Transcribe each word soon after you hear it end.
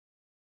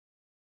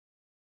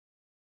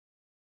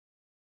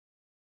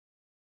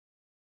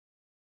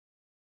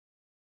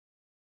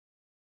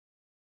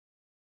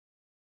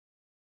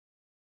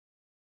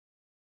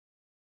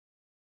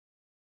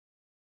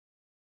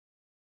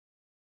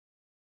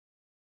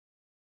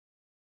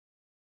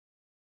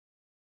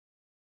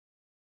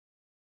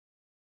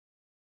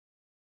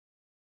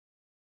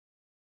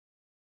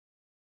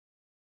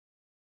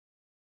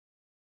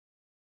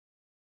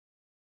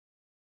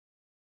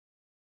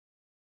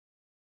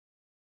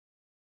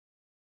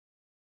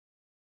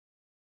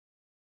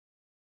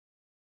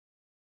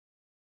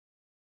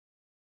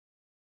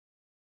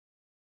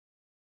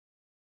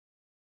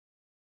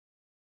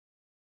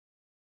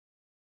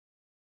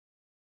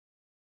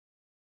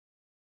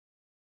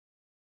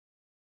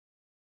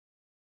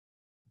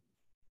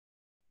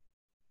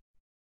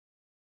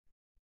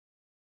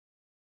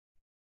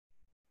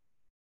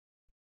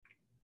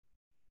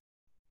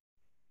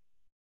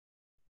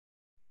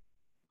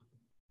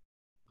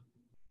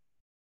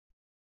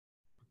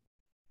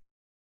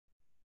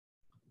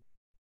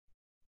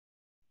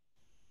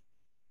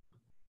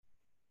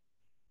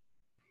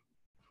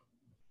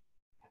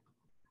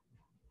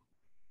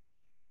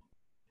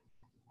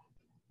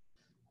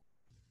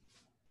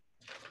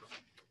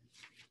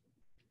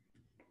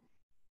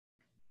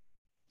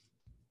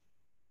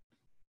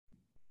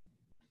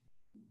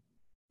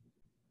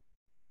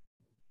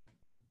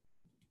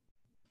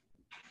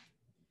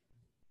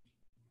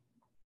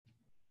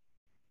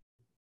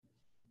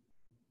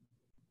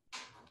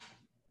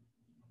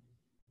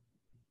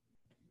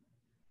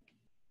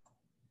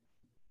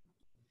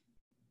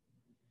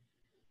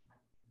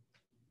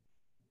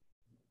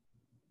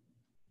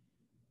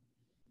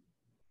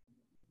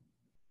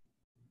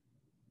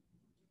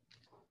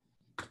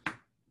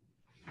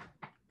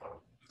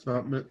What's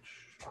up, Mitch?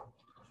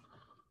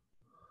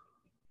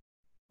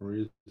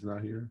 Maria's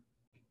not here.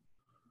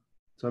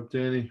 What's up,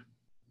 Danny?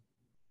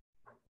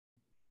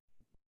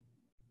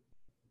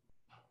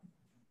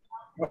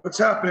 What's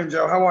happening,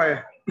 Joe? How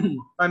are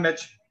you? Hi,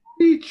 Mitch.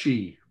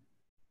 Peachy.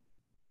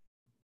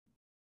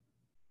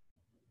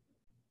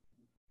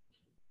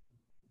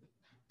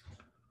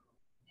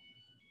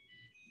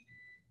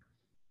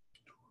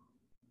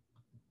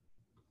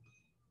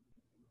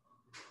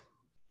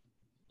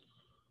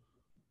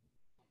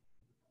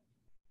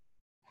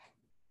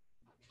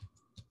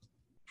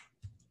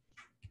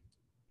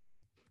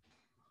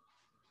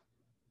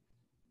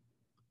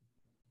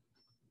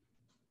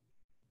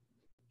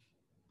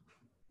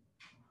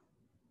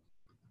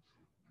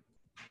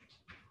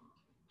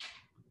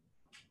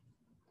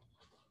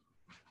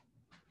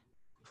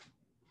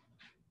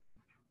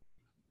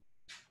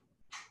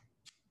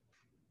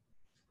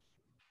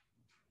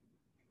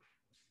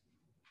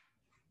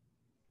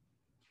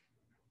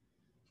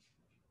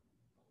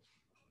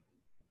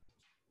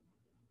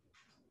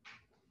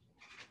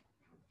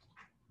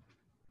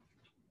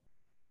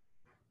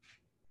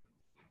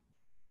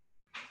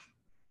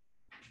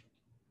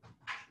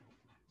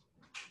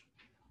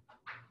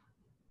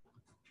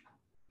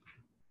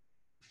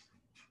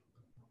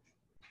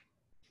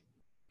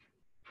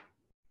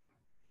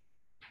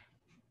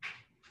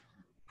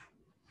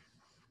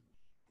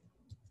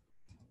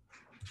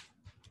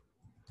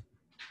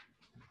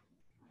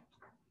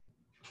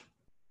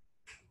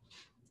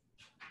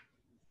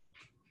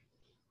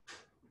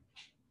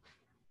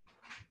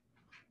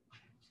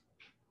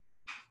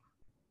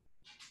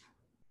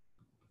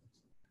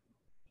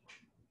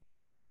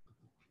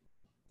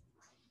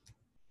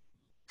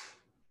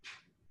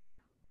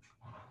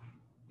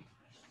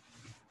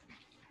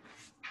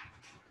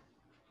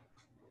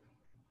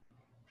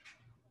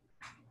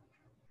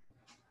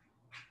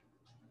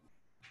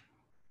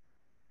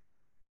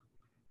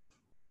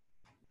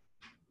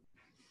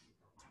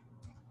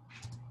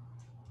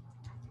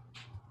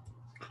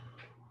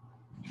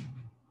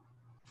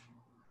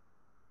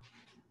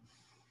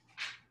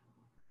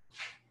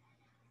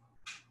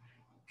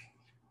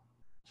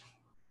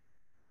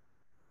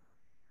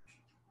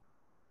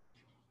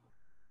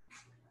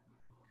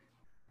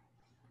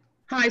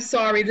 Hi,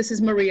 sorry, this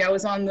is Marie. I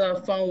was on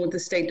the phone with the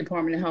State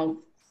Department of Health,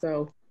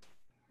 so,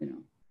 let's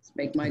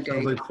make my day.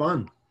 Sounds like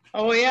fun.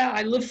 Oh, yeah,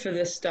 I live for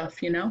this stuff,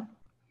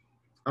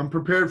 I'm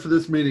prepared for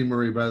this meeting,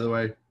 Marie, by the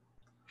way.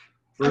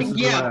 Versus the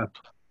yeah. last.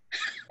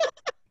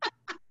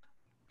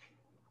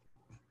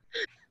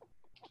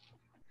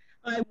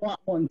 I want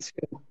one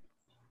too.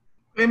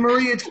 Hey,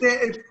 Marie,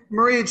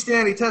 it's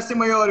Danny. Testing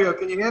my audio.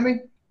 Can you hear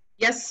me?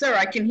 Yes, sir,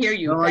 I can hear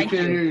you. No, Thank I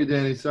can't you. hear you,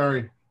 Danny.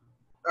 Sorry.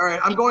 All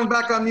right, I'm going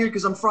back on mute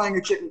because I'm frying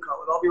a chicken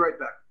cutlet. I'll be right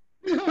back.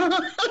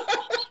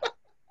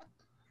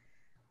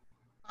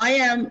 I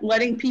am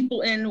letting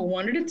people in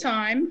one at a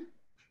time.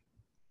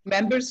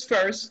 Members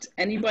first.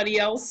 Anybody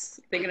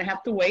else, they're going to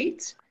have to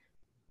wait.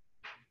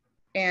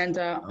 And,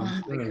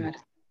 oh my God.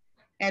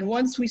 And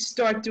once we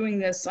start doing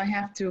this, I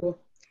have to, oh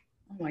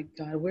my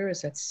God, where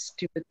is that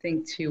stupid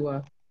thing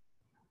to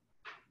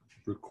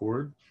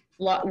record?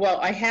 Well,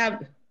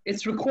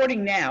 it's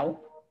recording now.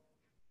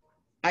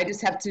 I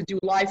just have to do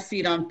live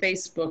feed on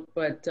Facebook,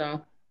 but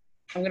I'm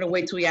going to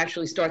wait till we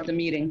actually start the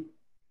meeting.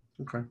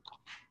 Okay.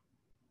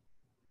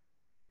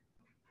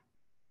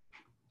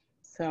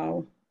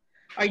 So,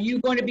 are you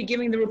going to be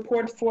giving the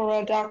report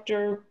for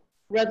Dr.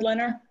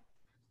 Redlener?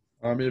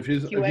 I mean, if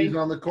he's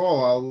on the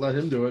call, I'll let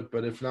him do it.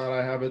 But if not,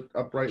 I have it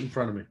up right in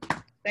front of me.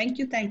 Thank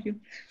you, thank you.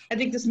 I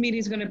think this meeting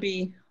is going to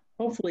be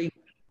hopefully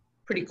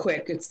pretty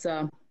quick. It's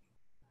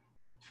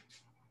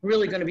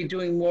really going to be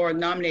doing more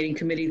nominating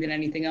committee than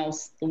anything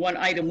else. The one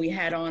item we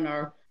had on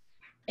our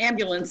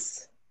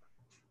ambulance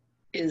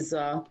is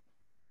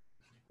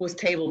was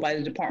tabled by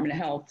the Department of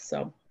Health.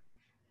 So.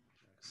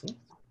 Excellent.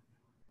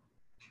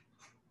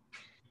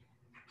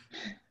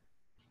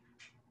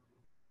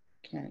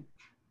 Okay.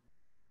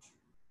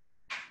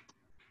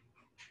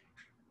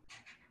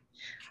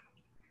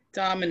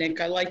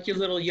 Dominic, I like your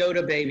little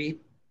Yoda baby.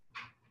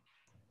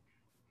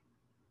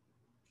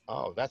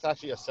 Oh, that's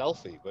actually a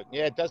selfie, but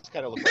yeah, it does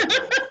kind of look like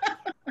Yoda.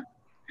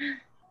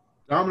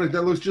 Dominic,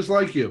 that looks just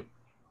like you.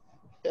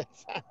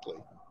 Exactly.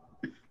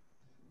 You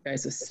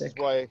guys are sick. This is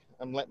why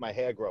I'm letting my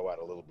hair grow out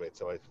a little bit,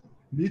 so I.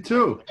 Me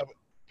too.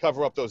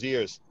 Cover up those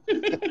ears.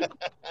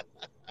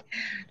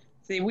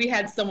 See, we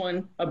had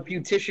a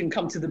beautician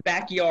come to the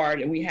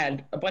backyard, and we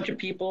had a bunch of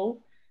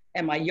people,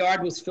 and my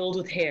yard was filled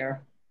with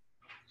hair.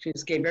 She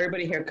just gave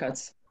everybody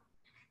haircuts.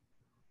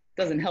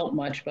 Doesn't help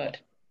much, but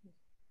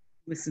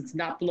at least it's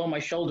not below my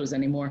shoulders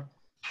anymore.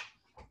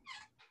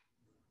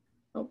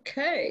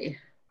 Okay.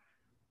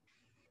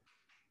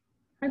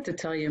 I have to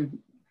tell you,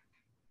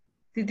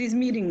 these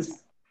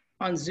meetings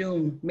on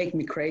Zoom make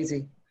me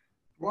crazy.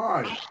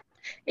 Why?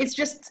 It's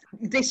just,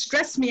 they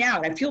stress me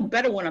out. I feel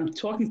better when I'm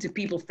talking to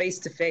people face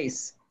to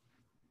face.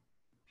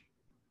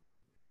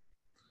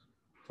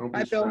 Don't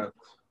be stressed.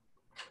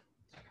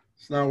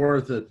 It's not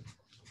worth it.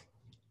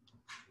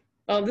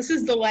 Oh, this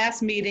is the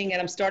last meeting, and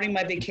I'm starting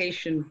my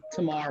vacation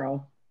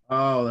tomorrow.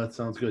 Oh, that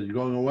sounds good. You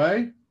going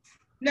away?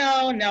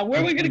 No, where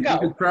are we gonna You go?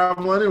 can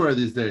travel anywhere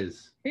these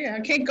days. Yeah,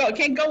 I can't go You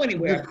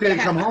anywhere. just can't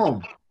come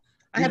home.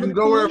 I You have can a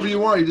go pool. wherever you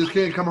want. You just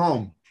can't come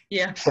home.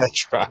 Yeah,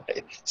 That's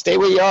right. Stay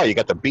where you are. You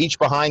got the beach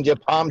behind you,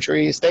 palm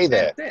trees. Stay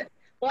there. that's it.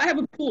 Well, I have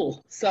a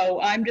pool,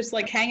 so I'm just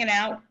like hanging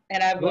out,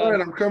 and I've All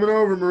right, I'm coming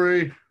over,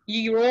 Marie.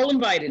 you're all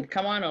invited.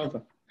 Come on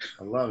over.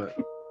 I love it.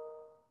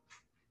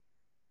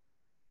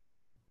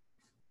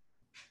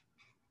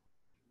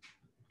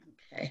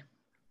 Okay.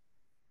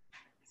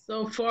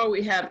 So far,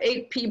 we have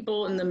 8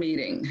 people in the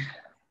meeting.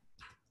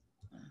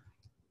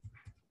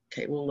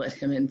 Okay, we'll let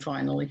him in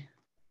finally.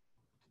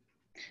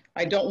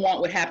 I don't want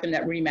what happened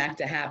at REMAC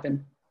to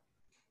happen.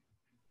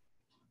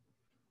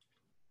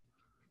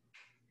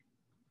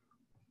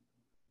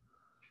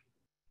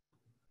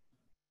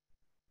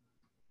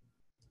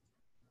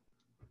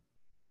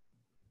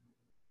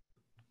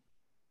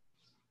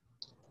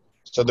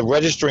 So the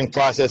registering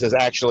process is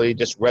actually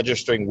just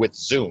registering with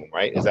Zoom,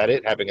 right? Is that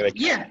it? Having an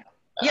account?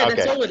 Yeah,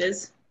 that's Okay. all it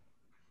is.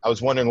 I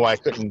was wondering why I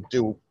couldn't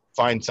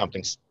find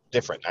something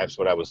different. That's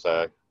what I was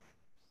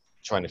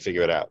trying to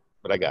figure it out.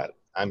 But I got it.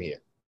 I'm here.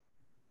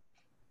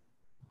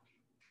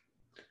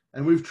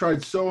 And we've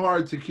tried so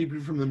hard to keep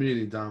you from the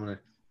meeting, Dominic.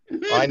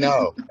 I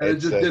know. And it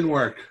just didn't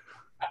work.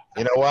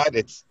 You know what?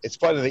 It's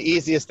one of the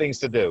easiest things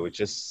to do. It's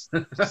just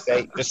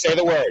say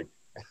the word.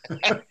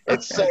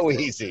 It's so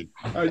easy.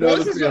 I know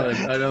the feeling.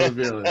 I know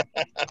the feeling.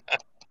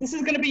 This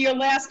is going to be your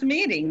last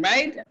meeting,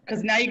 right?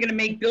 Because now you're going to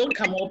make Bill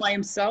come all by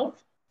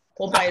himself,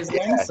 all by his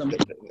lonesome.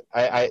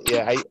 I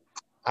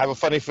have a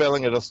funny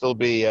feeling it'll still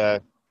be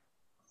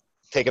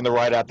taking the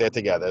ride out there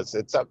together.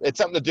 It's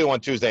something to do on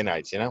Tuesday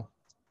nights, you know?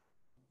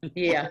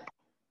 Yeah.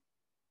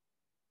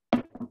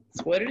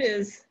 That's what it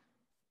is.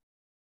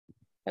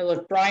 Hey,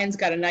 look, Brian's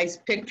got a nice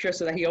picture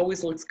so that he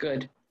always looks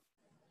good.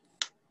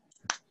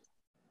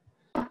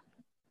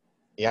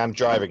 Yeah, I'm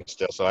driving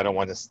still, so I don't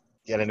want to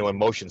get into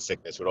motion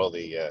sickness with all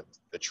the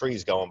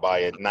trees going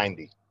by at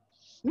 90.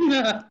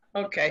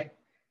 Okay.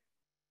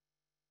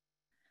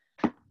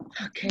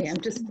 Okay,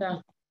 I'm just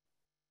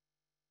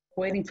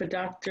waiting for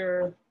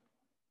Dr.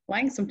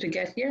 Langsam to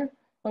get here.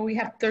 Oh, we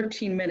have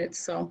 13 minutes,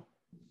 so.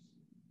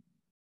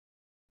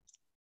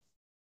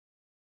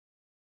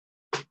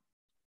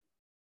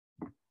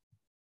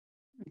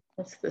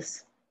 What's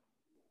this?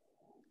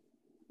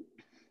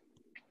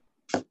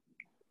 Okay.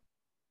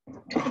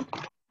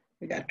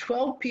 We got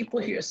 12 people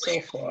here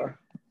so far.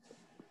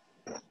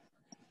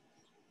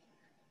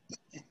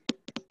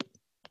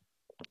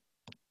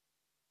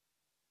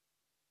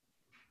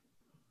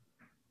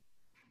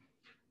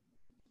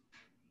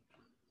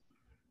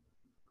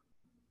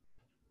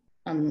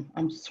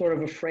 I'm sort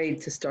of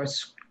afraid to start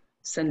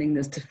sending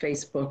this to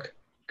Facebook.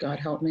 God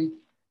help me.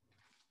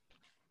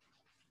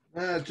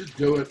 Just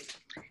do it.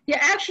 Yeah,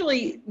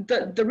 actually,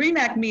 the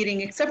REMAC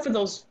meeting, except for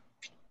those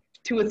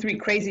 2 or 3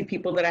 crazy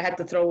people that I had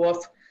to throw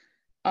off,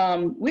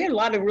 we had a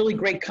lot of really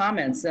great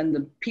comments, and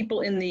the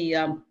people in the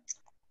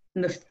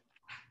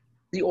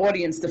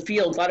audience, the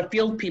field, a lot of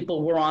field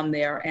people were on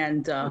there,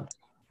 and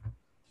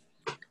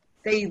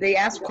they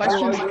asked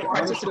questions,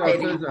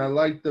 participating. I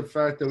like the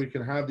fact that we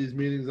can have these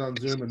meetings on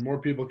Zoom and more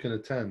people can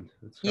attend.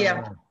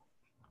 Yeah.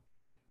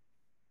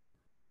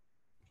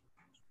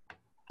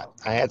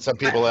 I had some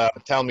people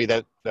tell me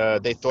that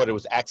they thought it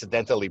was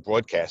accidentally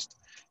broadcast.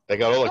 They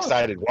got all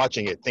excited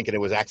watching it, thinking it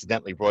was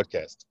accidentally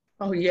broadcast.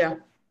 Oh, yeah.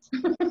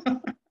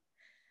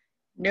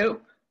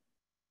 Nope.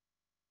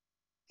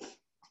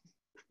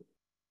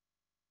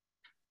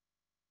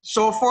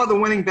 So far, the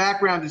winning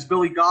background is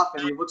Billy Goffin.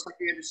 He looks like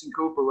Anderson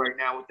Cooper right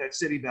now with that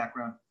city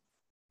background.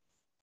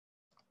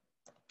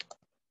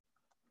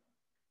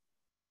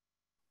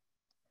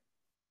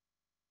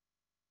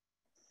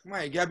 Come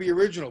on, you gotta be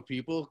original,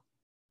 people.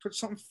 Put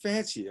something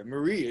fancy.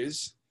 Marie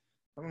is.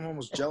 I'm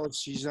almost jealous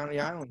she's on the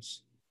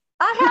islands.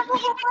 I have a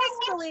whole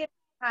escalator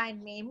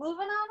behind me.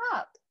 Moving on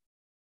up.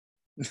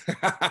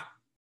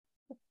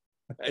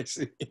 I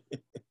see.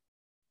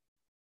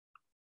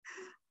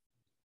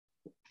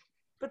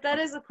 But that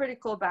is a pretty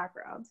cool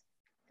background.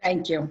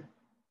 Thank you.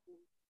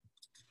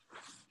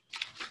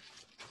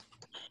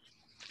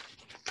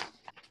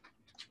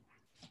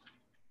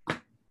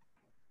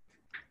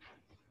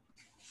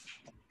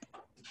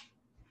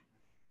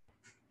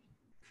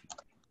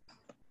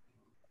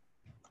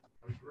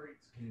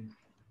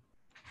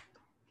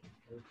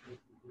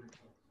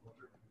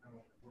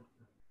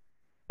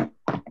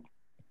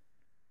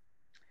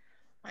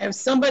 I have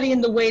somebody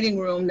in the waiting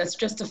room that's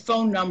just a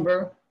phone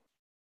number,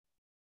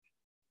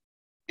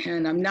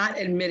 and I'm not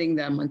admitting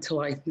them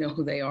until I know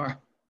who they are.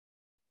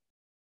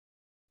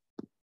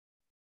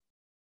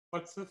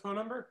 What's the phone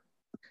number?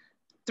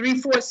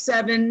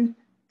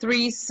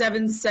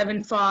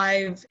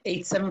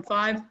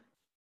 347-3775-875.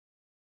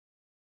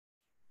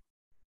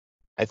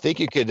 I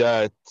think you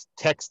could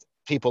text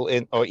people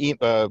in or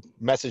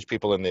message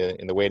people in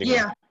the waiting room.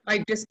 Yeah,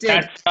 I just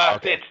did.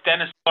 It's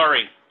Dennis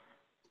Laurie.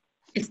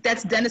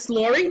 That's Dennis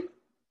Laurie?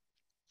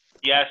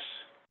 Yes.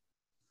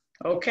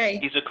 Okay.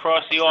 He's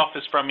across the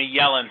office from me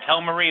yelling,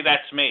 "Tell Marie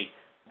that's me."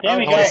 There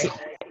we Oh, go.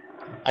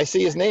 I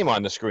see his name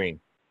on the screen.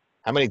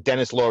 How many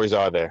Dennis Lauries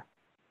are there?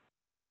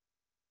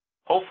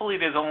 Hopefully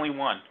there's only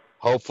one.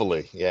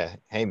 Hopefully, yeah.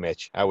 Hey,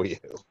 Mitch, how are you?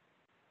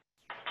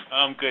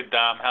 I'm good,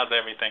 Dom. How's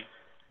everything?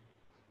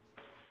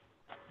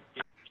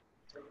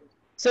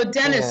 So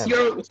Dennis, Yeah.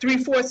 you're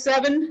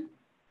 347?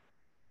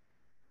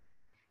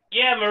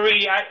 Yeah,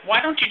 Marie,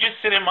 why don't you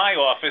just sit in my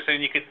office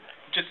and you could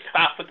just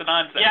stop with the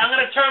nonsense? Yeah, I'm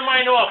gonna turn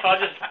mine off.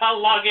 I'll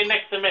log in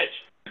next to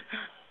Mitch.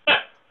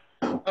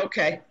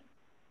 Okay.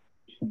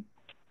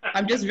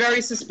 I'm just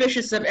very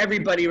suspicious of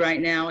everybody right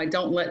now. I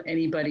don't let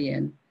anybody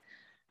in.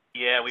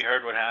 Yeah, we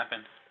heard what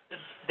happened.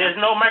 There's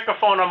no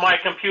microphone on my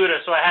computer,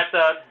 so I have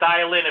to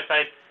dial in if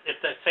I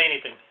say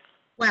anything.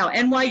 Wow,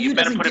 NYU You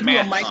better doesn't put a give you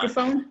a mask on.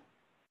 microphone?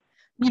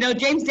 You know,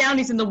 James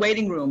Downey's in the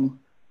waiting room.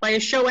 By a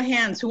show of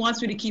hands, who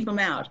wants me to keep him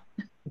out?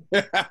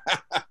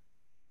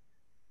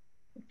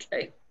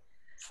 Okay,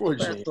 Poor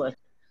James.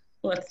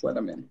 let's let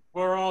him in.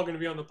 We're all going to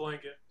be on the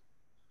blanket.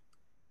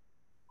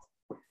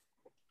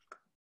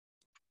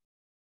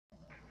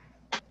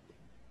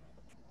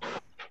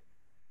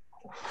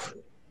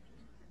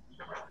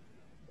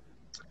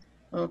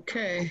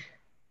 Okay.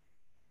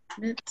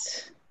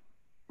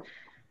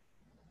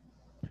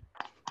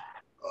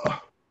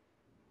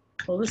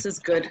 Well, this is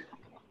good.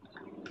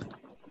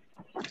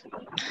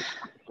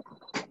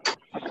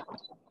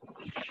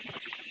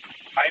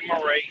 Hi,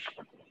 Marie.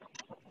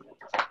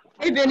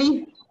 Hey,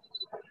 Vinny.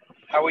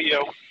 How are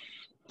you?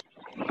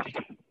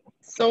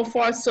 So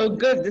far, so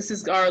good. This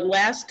is our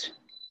last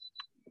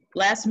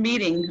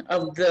meeting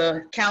of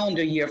the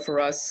calendar year for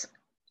us.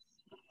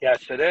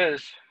 Yes, it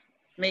is.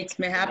 Makes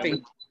me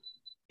happy.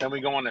 Then we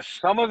go on a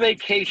summer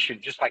vacation,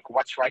 just like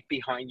what's right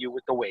behind you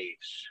with the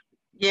waves.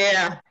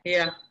 Yeah.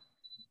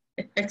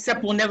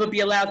 Except we'll never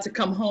be allowed to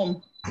come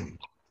home.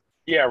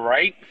 Yeah,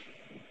 right?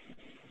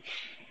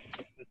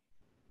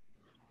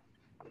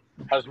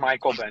 How's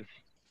Michael been?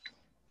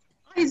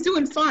 He's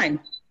doing fine.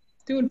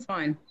 Doing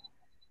fine.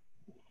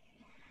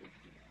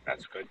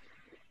 That's good.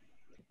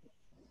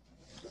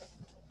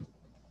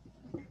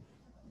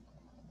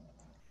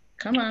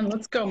 Come on,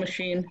 let's go,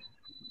 machine.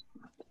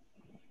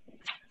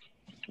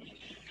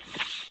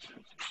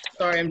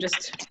 Sorry, I'm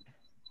just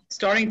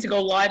starting to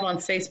go live on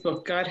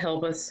Facebook. God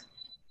help us.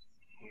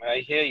 I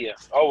hear you.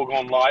 Oh, we're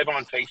going live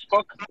on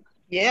Facebook?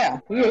 Yeah,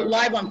 we were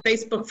live on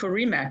Facebook for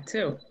REMAC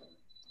too.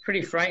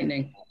 Pretty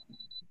frightening.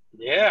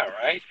 Yeah,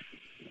 right?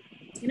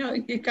 You know,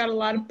 it got a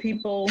lot of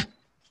people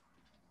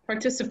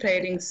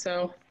participating,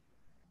 so.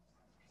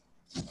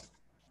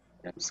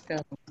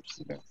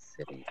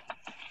 City.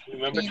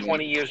 Remember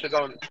 20 years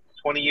ago?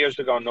 20 years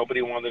ago,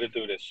 nobody wanted to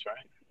do this,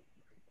 right?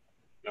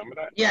 Remember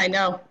that? Yeah, I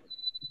know.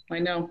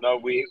 No,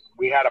 we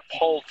had to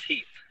pull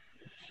teeth,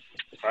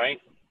 right?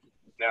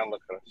 Now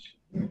look at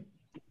us.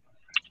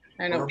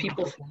 I know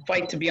people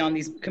fight to be on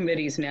these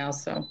committees now,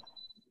 so.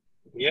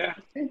 Yeah.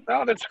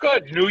 No, that's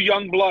good. New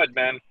young blood,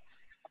 man.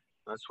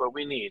 That's what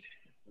we need.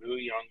 New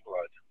young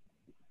blood.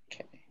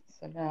 Okay,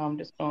 so now I'm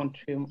just going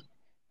to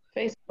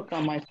Facebook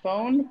on my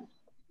phone.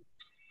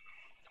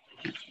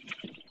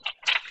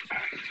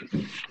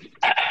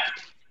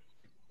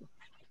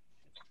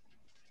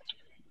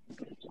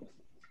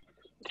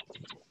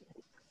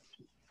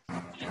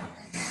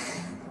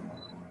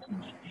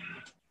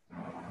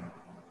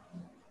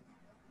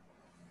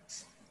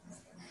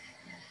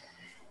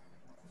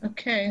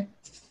 Okay.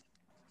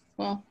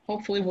 Well,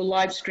 hopefully we're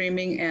live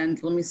streaming,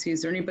 and let me see,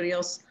 is there anybody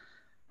else?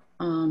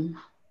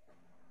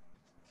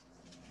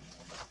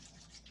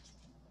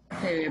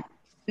 Okay,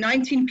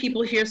 19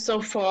 people here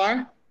so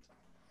far.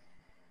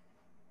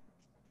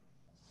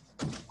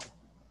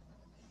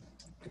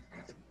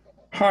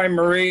 Hi,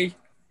 Marie.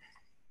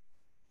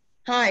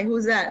 Hi,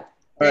 who's that?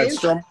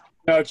 It's Joe.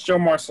 No, it's Joe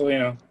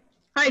Marcelino.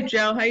 Hi,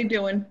 Joe. How you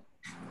doing?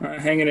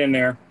 Hanging in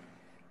there.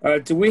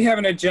 Do we have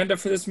an agenda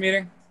for this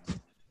meeting?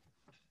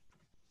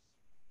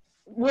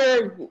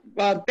 We're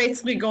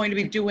basically going to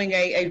be doing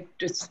a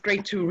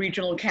straight to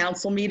regional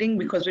council meeting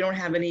because we don't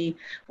have any,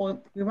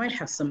 well, we might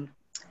have some,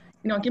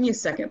 you know, give me a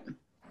second.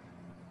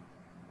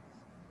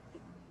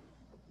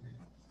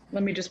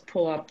 Let me just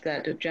pull up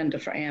that agenda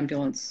for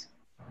ambulance.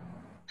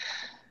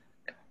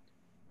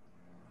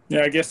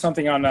 Yeah, I guess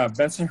something on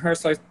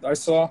Bensonhurst I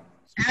saw.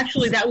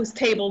 Actually, that was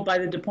tabled by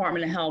the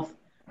Department of Health.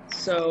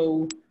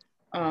 So,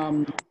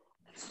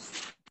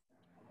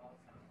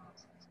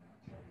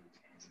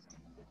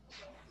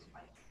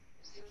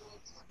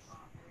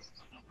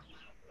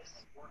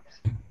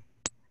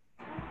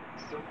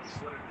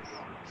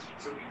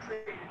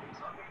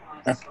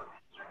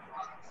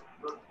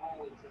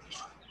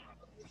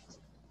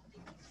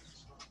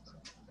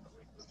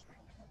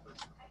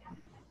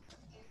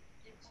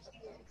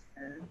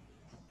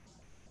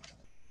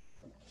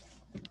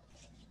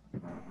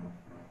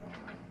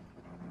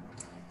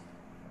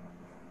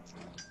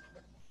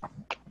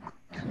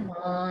 come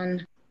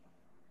on.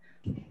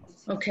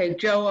 Okay,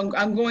 Joe,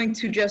 I'm going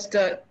to just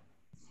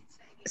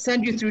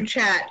send you through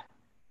chat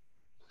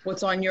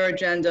what's on your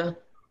agenda.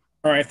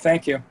 All right,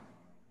 thank you.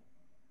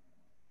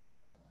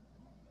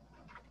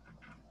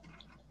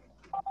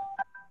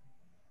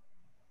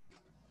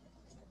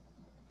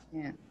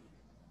 Yeah.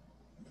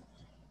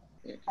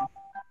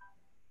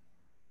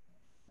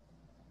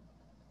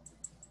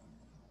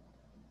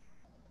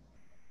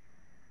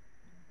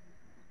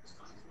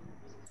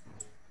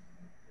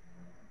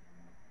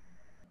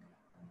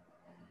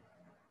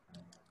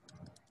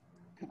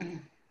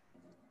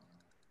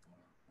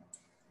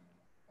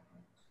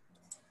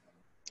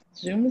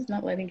 Zoom is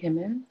not letting him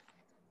in.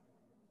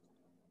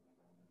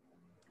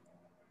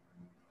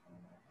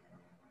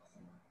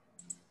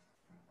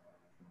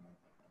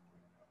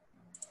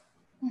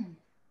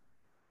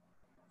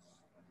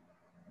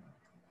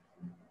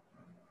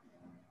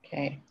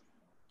 Okay.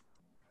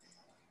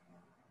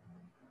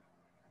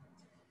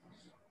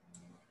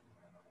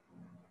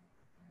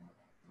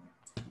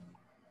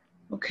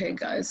 Okay,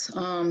 guys.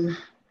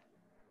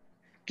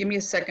 Give me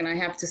a second. I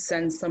have to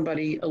send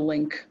somebody a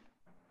link.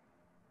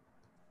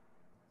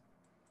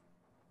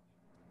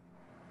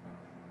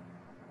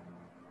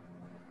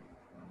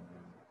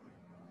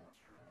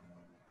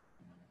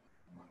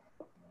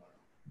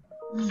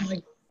 Oh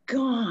my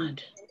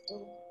God.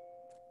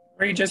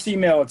 Marie, just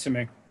email it to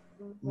me.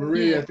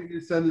 Marie, Yeah. I think you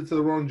sent it to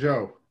the wrong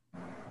Joe.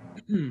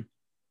 Wait,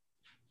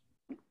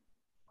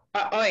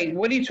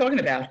 what are you talking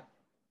about?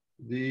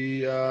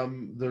 The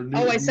new.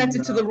 Oh, I sent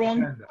it to the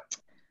wrong. agenda.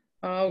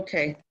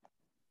 Okay.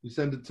 You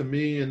sent it to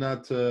me and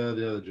not to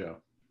the other Joe.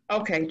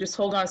 Okay, just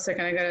hold on a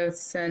second. I gotta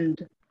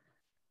send.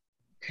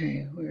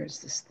 Okay, where is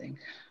this thing?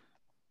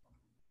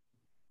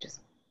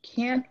 Just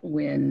can't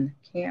win.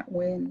 Can't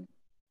win.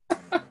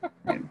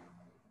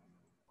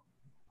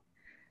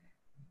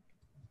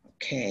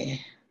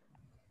 Okay.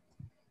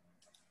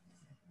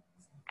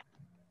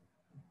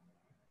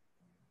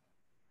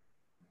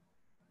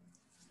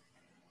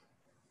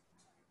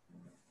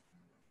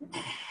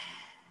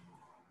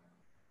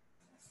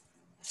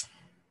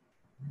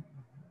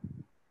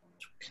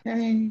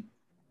 Okay,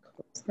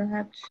 close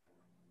that.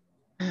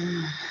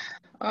 Oh,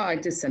 I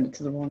did send it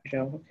to the wrong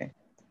Joe. Okay.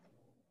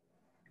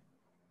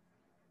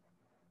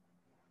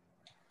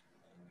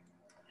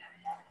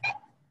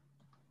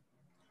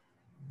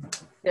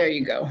 There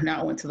you go.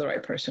 Now it went to the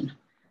right person.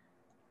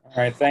 All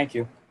right, thank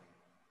you.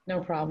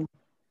 No problem.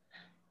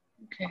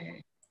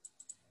 Okay.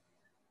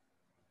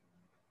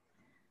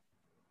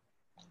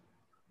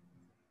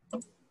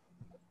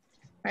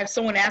 I have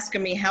someone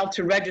asking me how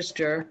to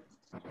register.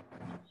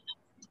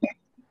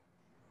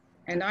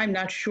 And I'm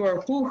not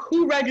sure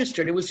who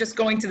registered. It was just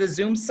going to the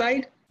Zoom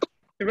site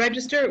to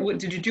register.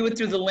 Did you do it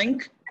through the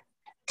link?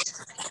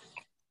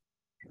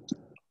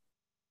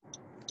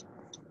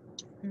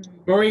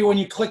 Marie, when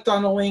you clicked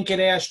on the link, it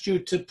asked you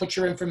to put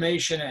your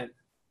information in.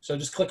 So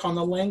just click on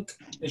the link.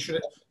 They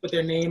should put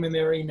their name and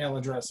their email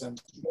address in.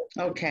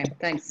 Okay,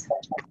 thanks.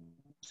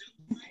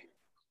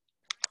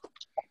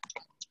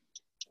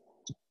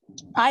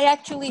 I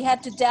actually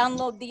had to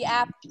download the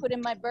app, put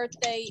in my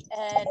birthday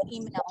and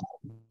email.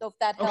 So if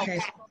that helps. Okay,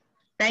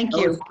 thank That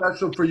was you.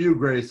 special for you,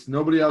 Grace.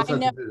 Nobody else I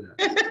had know. to do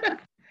that.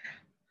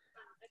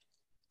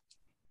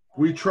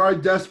 We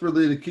tried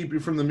desperately to keep you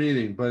from the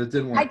meeting, but it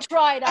didn't I work.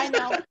 tried, I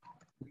know.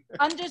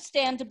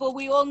 Understandable.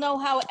 We all know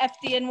how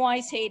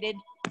FDNY's hated.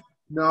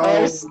 No, Oh, I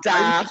didn't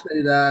stop.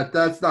 say that.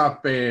 That's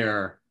not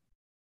fair.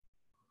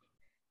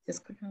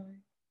 Just click on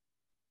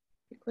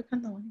it. Click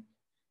on the link.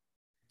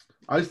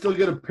 I still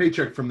get a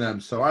paycheck from them,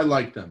 so I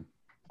like them.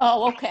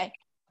 Oh, okay.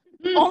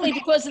 Only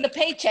because of the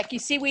paycheck. You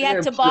see, we had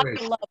Damn to buy straight.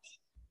 the love.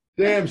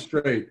 Damn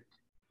straight. Do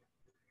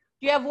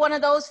you have one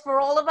of those for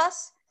all of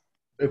us?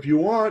 If you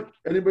want,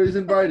 anybody's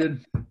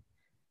invited.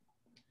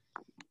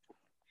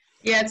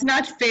 Yeah, it's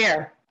not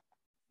fair.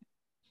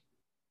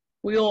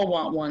 We all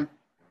want one.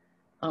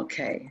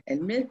 Okay,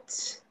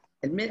 admit.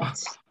 You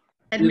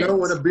know,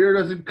 when a beer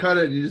doesn't cut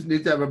it, you just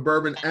need to have a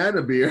bourbon and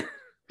a beer.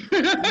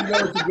 You know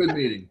it's a good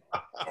meeting.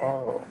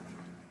 Oh.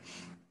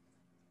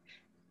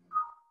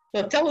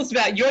 Well, tell us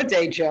about your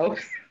day, Joe.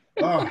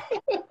 Oh,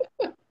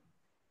 it's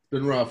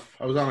been rough.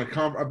 I've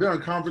been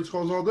on conference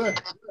calls all day.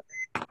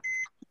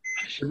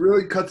 It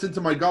really cuts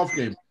into my golf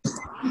game.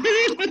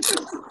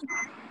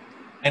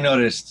 I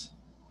noticed.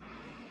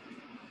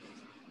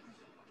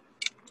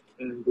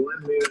 And Glenn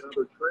made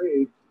another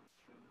trade.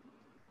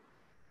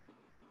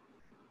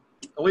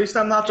 At least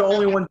I'm not the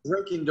only one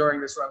drinking during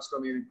this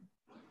REMSCO meeting.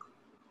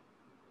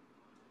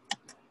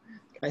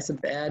 Guys are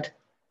bad.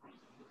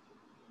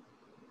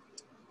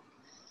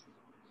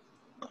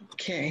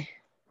 Okay.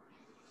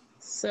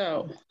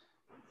 So.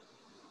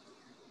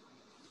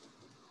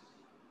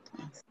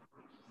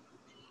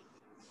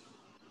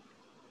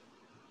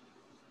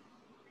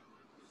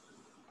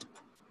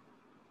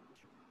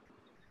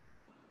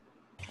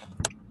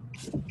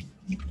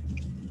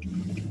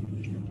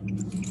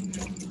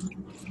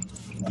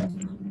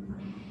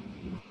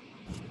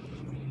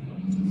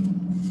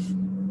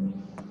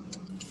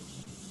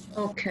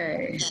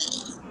 Okay.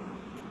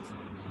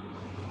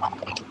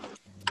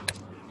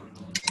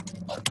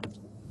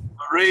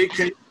 Marie,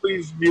 can you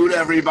please mute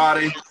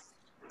everybody?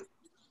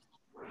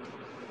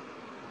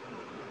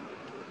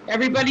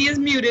 Everybody is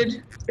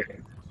muted.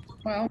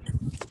 Well,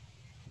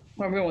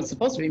 everyone's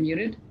supposed to be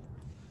muted.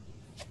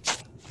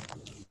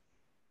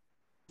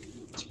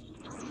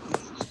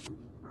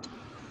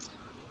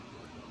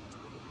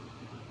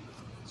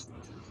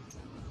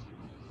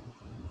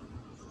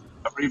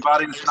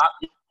 Everybody's not.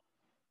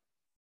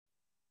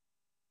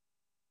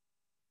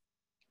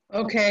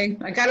 Okay,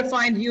 I gotta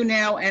find you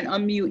now and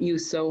unmute you,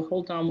 so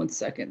hold on one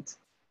second.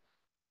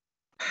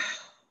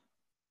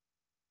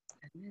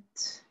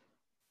 Admit.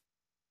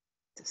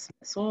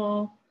 Dismiss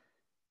all.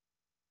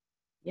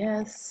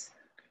 Yes.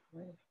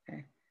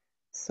 Okay.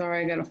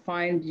 Sorry, I gotta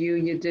find you.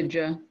 You did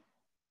ya.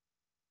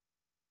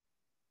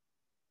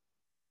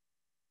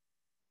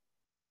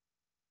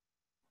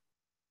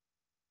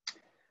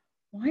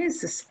 Why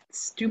is this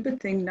stupid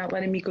thing not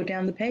letting me go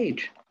down the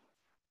page?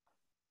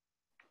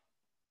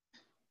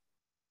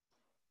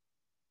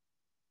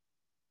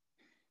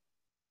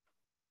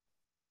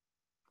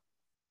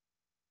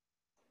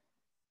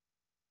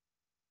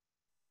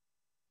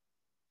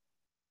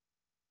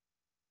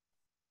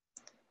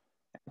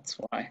 That's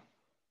why.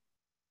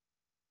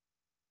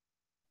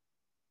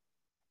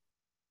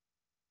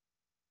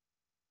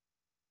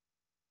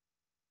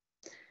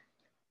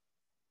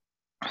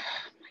 Oh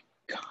my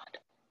God.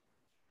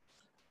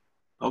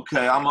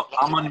 Okay, I'm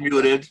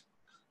unmuted.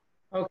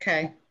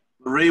 Okay.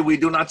 Marie, we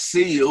do not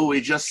see you.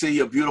 We just see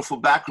your beautiful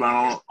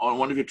background. I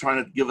wonder if you're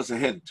trying to give us a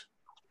hint.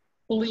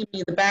 Believe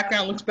me, the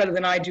background looks better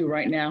than I do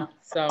right now.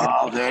 So.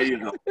 Oh, there you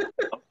go.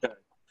 Okay.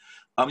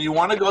 You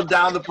want to go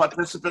down the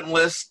participant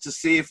list to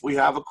see if we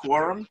have a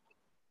quorum?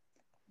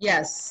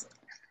 Yes.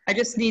 I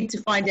just need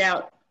to find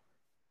out.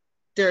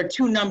 There are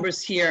two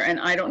numbers here, and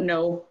I don't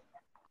know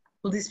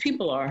who these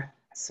people are.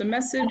 So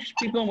message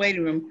people in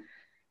waiting room.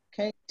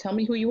 Okay, tell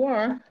me who you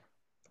are.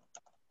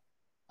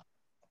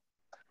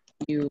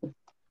 You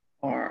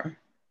are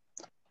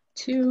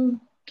to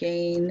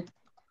gain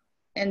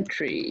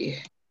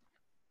entry.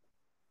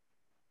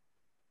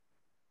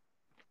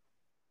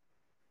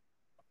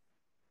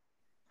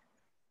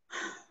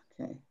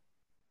 Okay.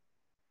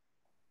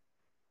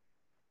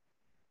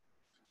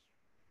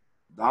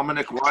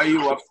 Dominic, why are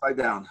you upside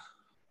down?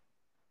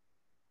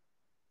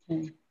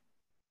 Okay.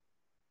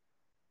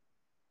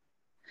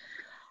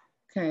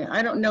 Okay,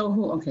 I don't know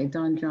who. Okay,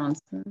 Don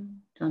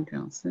Johnson. John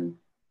Johnson.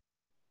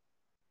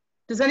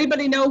 Does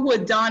anybody know who a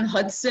Don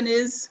Hudson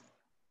is?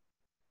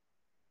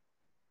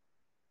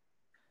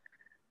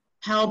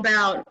 How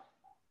about,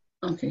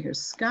 okay,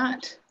 here's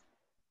Scott.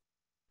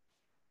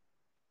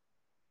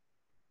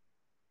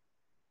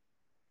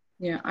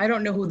 Yeah, I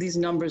don't know who these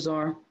numbers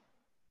are.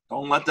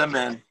 Don't let them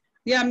in.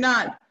 Yeah, I'm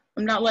not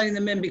letting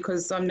them in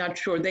because I'm not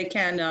sure. They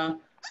can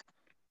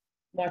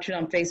watch it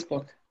on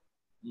Facebook.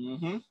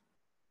 Mm-hmm.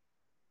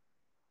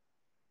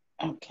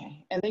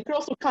 Okay, and they can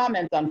also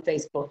comment on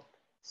Facebook.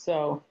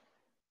 So,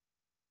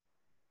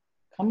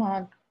 come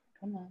on.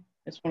 I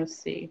just want to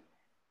see.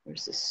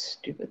 Where's this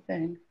stupid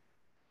thing?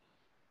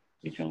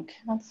 Regional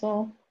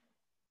Council.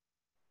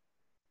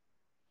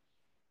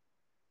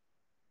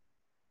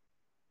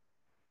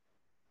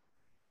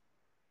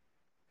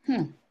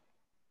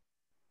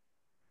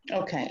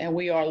 Okay, and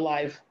we are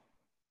live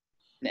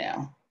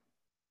now.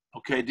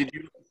 Okay,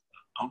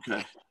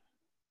 okay.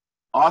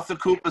 Arthur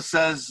Cooper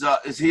says,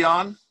 is he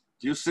on?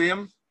 Do you see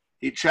him?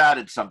 He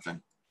chatted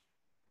something.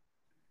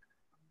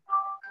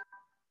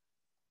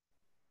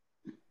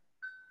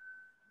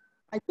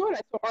 I thought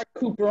I saw Art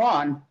Cooper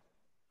on.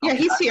 Yeah,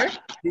 okay. He's here.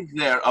 He's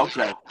there,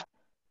 okay.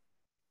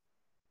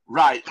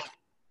 Right.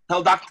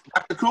 Tell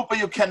Dr. Cooper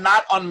you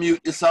cannot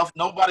unmute yourself.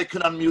 Nobody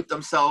can unmute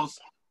themselves.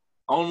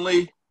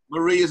 Only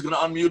Marie is going to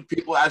unmute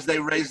people as they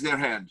raise their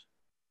hand.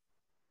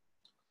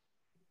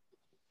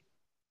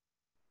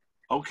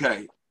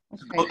 Okay.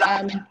 Go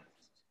down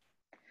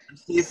and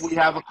see if we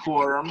have a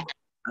quorum,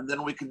 and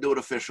then we can do it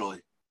officially.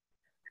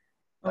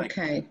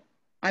 Okay.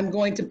 I'm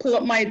going to pull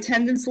up my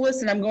attendance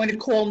list, and I'm going to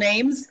call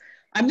names.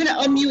 I'm going to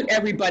unmute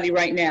everybody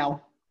right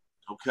now.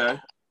 Okay.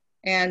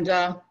 And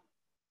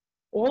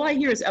all I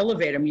hear is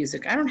elevator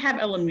music. I don't have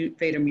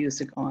elevator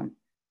music on.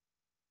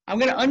 I'm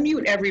going to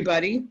unmute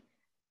everybody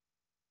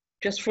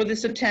just for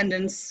this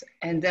attendance,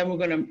 and then we're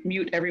going to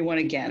mute everyone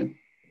again.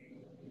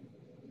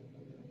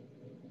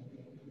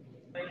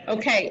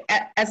 Okay,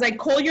 as I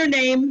call your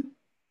name,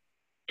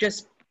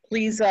 just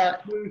please.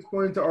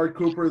 Explain to Art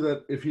Cooper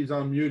that if he's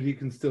on mute, he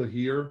can still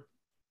hear.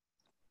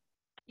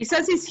 He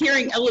says he's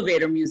hearing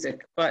elevator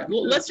music, but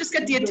let's just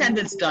get the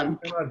attendance done.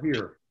 I cannot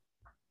hear.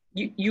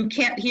 You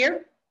can't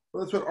hear?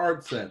 Well, that's what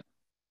Art said.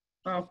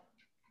 Oh,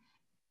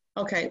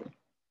 okay.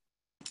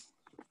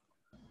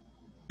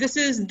 This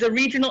is the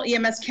Regional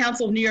EMS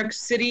Council of New York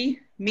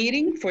City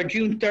meeting for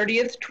June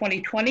 30th,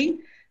 2020.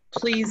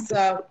 Please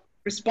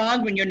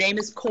respond when your name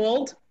is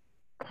called.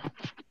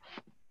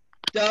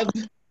 Dove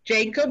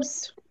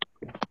Jacobs.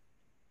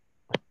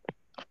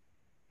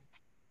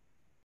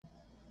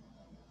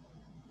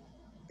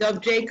 Dove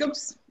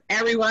Jacobs.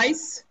 Ari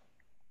Weiss.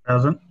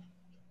 Present.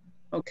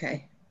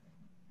 Okay.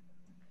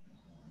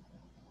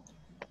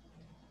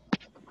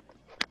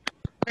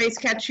 Grace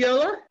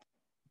Cacciola.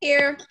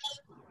 Here.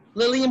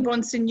 Lillian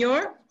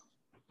Bonsignor.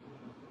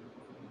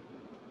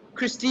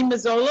 Christine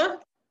Mazzola.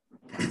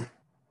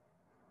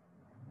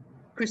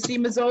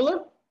 Christine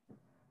Mazzola.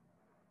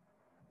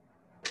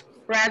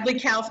 Bradley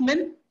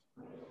Kaufman.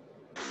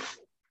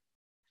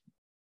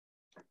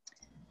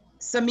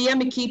 Samia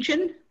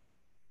McEachin.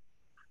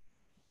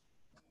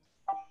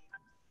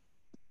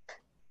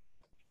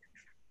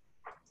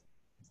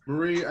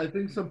 Marie, I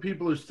think some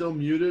people are still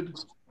muted.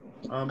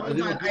 I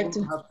think what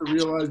people have to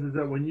realize is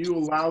that when you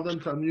allow them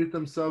to unmute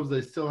themselves,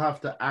 they still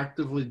have to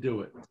actively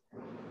do it.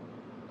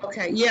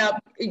 Okay, yeah,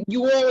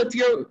 you all, if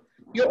you're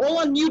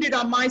all unmuted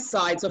on my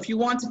side, so if you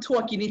want to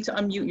talk, you need to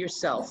unmute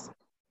yourself.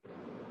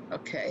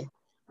 Okay,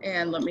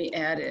 and let me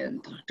add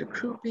in Dr.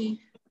 Krupe.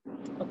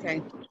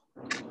 Okay.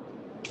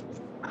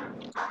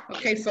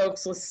 Okay,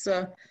 folks, let's,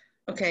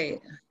 okay.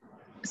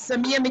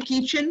 Samia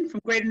McEachin from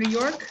Greater New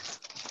York.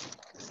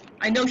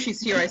 I know she's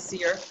here, I see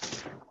her.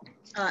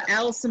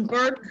 Allison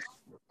Burke.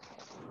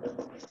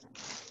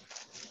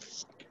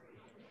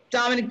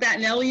 Dominic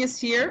Battinelli is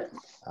here.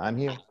 I'm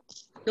here.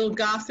 Bill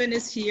Goffin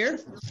is here.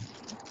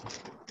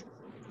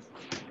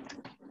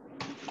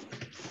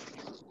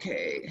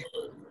 Okay.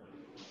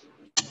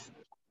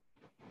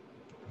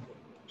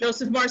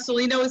 Joseph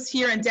Marcelino is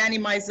here, and Danny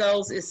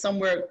Mizels is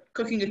somewhere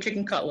cooking a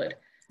chicken cutlet.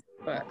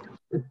 But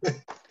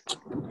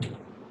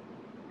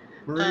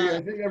Marie,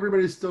 I think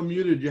everybody's still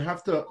muted. You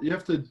have to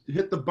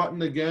hit the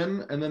button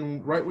again, and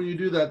then right when you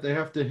do that, they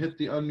have to hit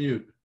the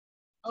unmute.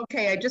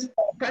 okay, I just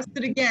pressed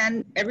it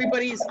again.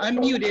 Everybody's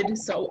unmuted,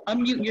 so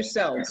unmute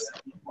yourselves.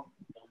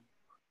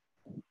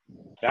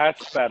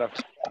 That's better.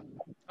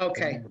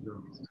 Okay.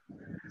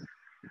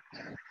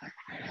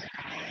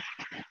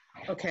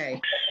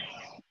 Okay.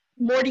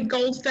 Morty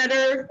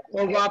Goldfeder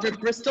or Robert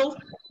Bristol?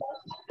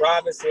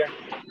 Rob is here.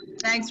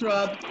 Thanks,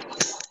 Rob.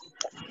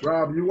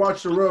 Rob, you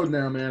watch the road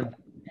now, man.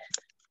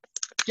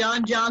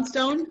 John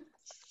Johnstone?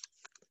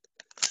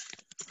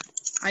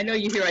 I know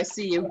you're here, I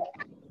see you.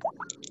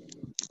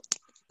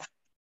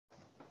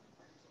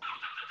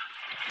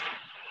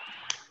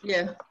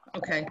 Yeah,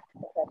 okay.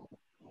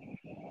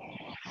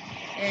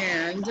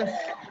 And,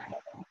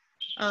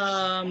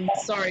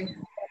 sorry.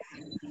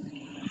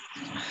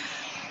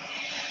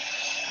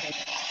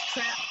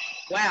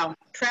 Wow,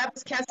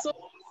 Travis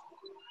Kessel?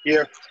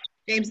 Here.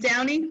 James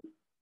Downey?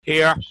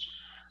 Here.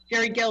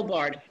 Jerry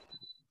Gelbard?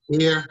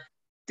 Here.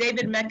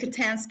 David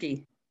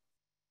Mekatansky?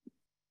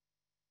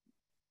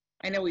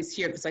 I know he's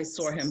here because I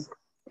saw him.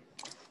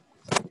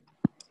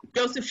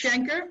 Joseph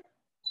Schenker?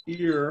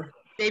 Here.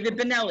 David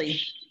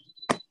Benelli?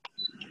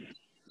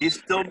 He's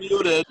still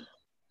muted.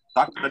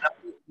 Dr.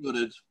 Benelli is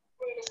muted.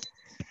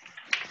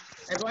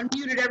 I've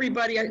unmuted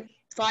everybody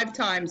 5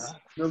 times.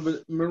 No,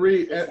 but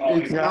Marie,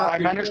 it's not. I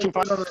managed to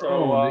find on their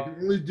own. They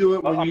can only do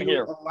it when I'm you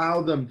here.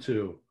 allow them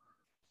to.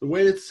 The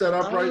way it's set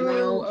up right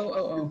now,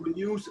 is when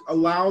you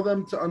allow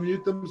them to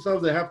unmute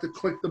themselves, they have to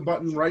click the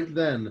button right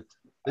then.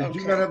 They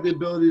do not have the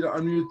ability to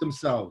unmute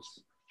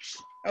themselves.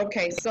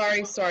 Okay,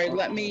 sorry.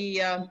 Let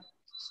me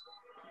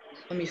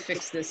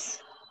fix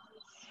this.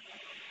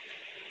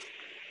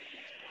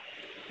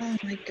 Oh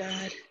my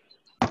God.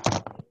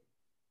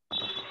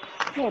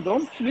 No,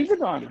 don't leave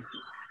it on.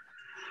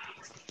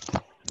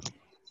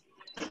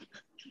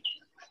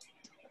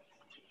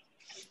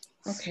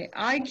 Okay,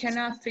 I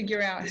cannot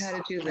figure out how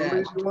to do Marie, that.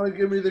 if you want to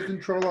give me the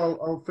control,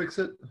 I'll fix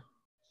it.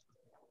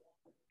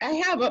 I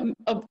have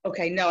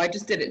okay, no, I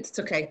just did it. It's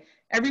okay.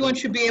 Everyone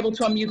should be able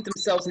to unmute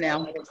themselves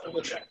now.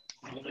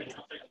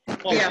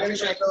 Yeah.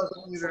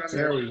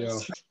 There we go.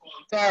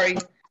 Sorry.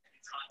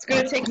 It's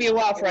gonna take me a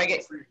while before I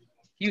get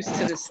used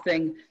to this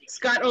thing.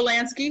 Scott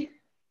Olansky?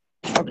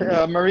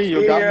 Okay, Marie,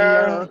 you got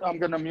me. I'm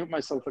going to mute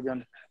myself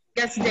again.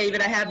 Yes,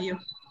 David, I have you.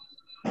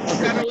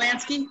 Scott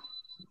Olansky?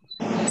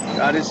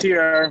 God is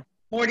here.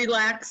 Morty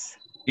Lax?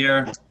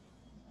 Here.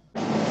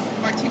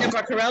 Martina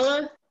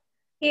Barcarella?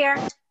 Here.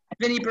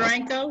 Vinnie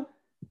Barranco?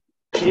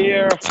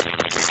 Here.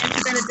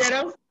 Mr.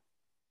 Benedetto?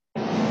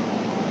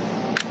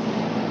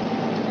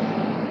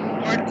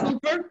 Art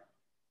Cooper?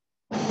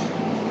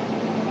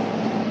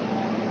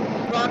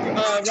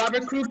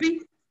 Robert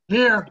Krupe?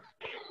 Here.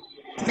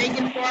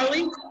 Megan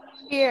Farley?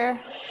 Here.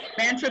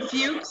 Mantra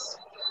Fuchs?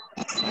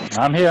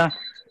 I'm here.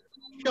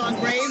 Sean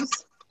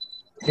Graves?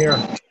 Here.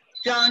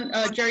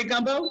 Jerry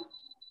Gumbo?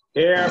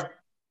 Here.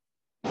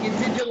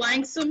 Yadidja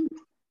Langsam?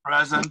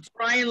 Present.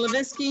 Brian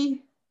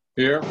Levisky?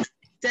 Here.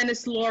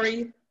 Dennis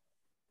Laurie?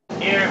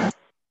 Here.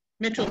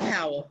 Mitchell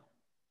Powell?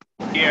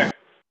 Here.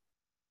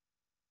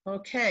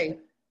 Okay.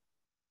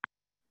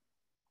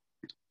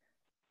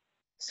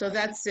 So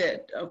that's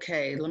it.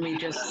 Okay, let me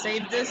just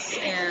save this,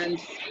 and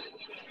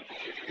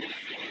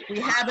we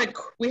have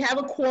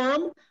a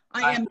quorum.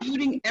 I am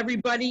muting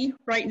everybody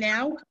right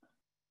now.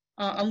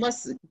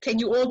 Unless, can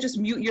you all just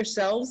mute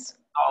yourselves?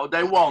 Oh,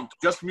 they won't.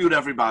 Just mute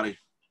everybody.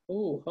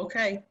 Oh,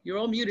 okay. You're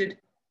all muted.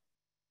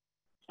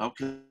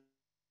 Okay.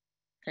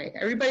 Okay,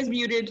 everybody's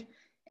muted,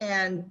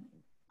 and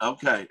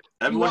Okay.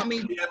 want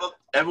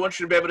Everyone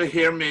should be able to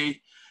hear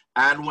me.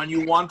 And when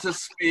you want to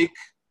speak,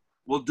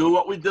 we'll do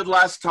what we did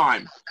last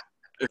time.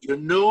 If you're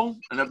new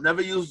and have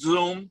never used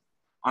Zoom,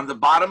 on the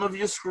bottom of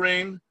your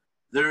screen,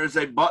 there is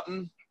a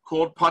button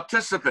called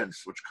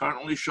Participants, which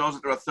currently shows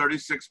that there are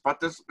 36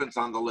 participants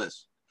on the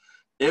list.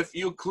 If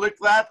you click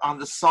that, on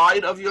the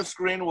side of your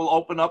screen will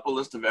open up a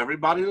list of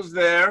everybody who's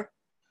there,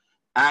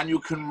 and you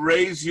can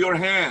raise your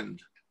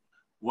hand.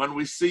 When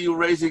we see you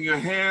raising your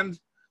hand,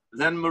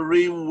 then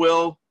Marie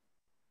will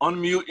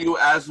unmute you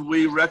as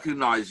we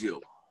recognize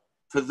you.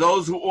 For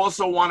those who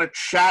also want to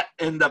chat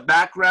in the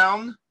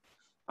background,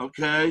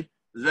 okay,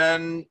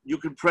 then you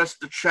can press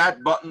the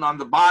chat button on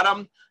the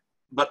bottom,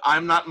 but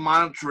I'm not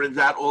monitoring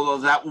that, although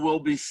that will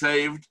be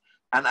saved.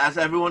 And as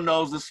everyone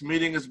knows, this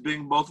meeting is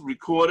being both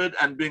recorded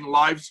and being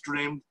live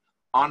streamed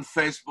on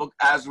Facebook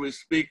as we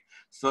speak.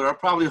 So there are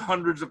probably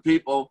hundreds of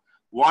people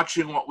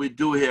watching what we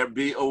do here.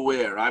 Be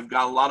aware. I've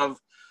got a lot of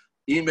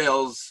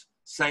emails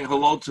saying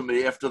hello to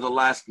me after the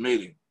last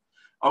meeting.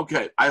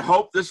 Okay, I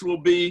hope this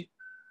will be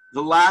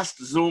the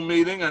last Zoom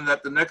meeting and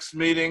that the next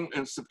meeting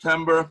in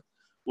September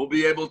we'll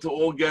be able to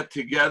all get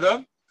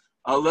together.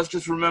 Let's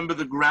just remember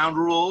the ground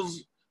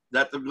rules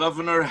that the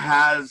governor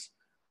has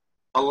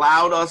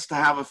allowed us to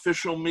have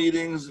official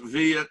meetings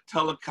via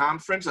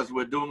teleconference as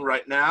we're doing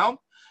right now.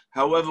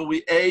 However,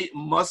 we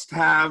must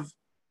have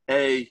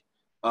a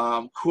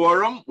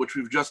quorum, which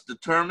we've just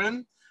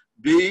determined.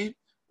 B,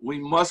 we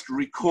must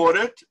record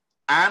it,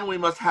 and we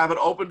must have it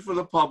open for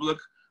the public,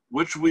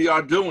 which we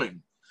are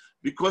doing.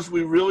 Because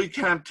we really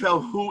can't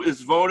tell who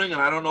is voting,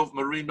 and I don't know if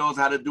Marie knows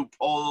how to do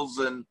polls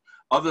and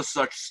other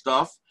such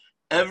stuff.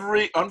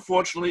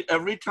 Unfortunately,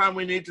 every time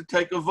we need to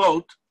take a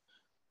vote,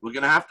 we're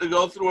going to have to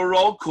go through a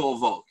roll call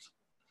vote.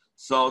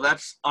 So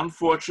that's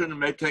unfortunate. It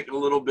may take a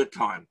little bit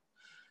time.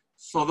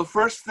 So the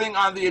first thing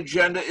on the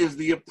agenda is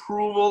the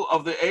approval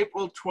of the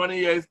April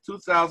 28th,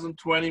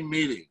 2020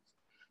 meeting.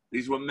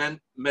 These were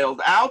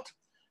mailed out,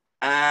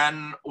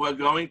 and we're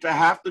going to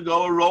have to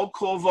go a roll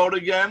call vote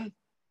again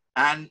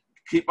and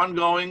keep on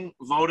going,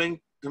 voting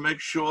to make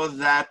sure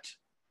that,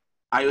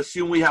 I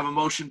assume we have a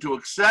motion to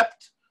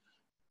accept.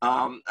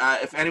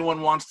 If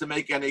anyone wants to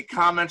make any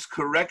comments,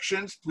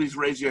 corrections, please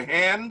raise your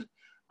hand.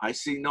 I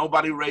see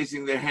nobody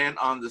raising their hand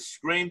on the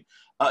screen.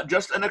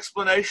 Just an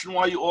explanation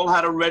why you all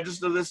had to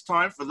register this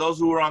time. For those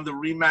who were on the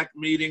REMAC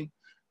meeting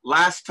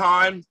last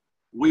time,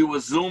 we were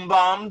Zoom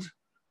bombed.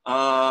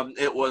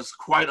 It was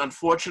quite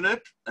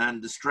unfortunate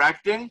and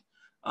distracting.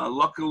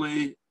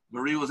 Luckily,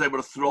 Marie was able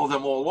to throw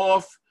them all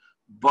off,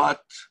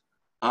 but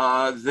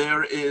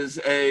there is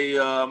a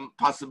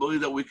possibility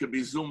that we could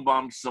be Zoom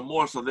bombed some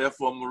more, so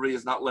therefore Marie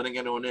is not letting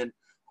anyone in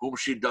whom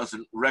she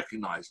doesn't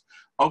recognize.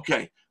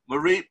 Okay,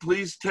 Marie,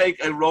 please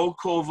take a roll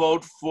call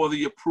vote for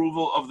the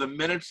approval of the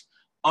minutes.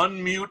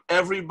 Unmute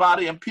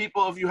everybody, and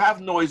people, if you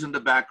have noise in the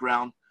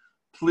background,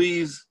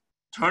 please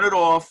turn it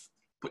off,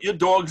 put your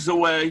dogs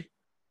away,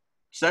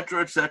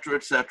 etc., etc.,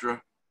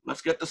 etc.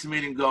 Let's get this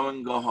meeting going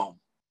and go home.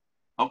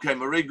 Okay,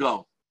 Marie,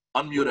 go.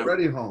 Unmute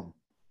everybody. Ready home.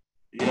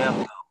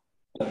 Yeah.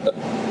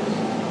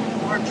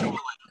 Virtually.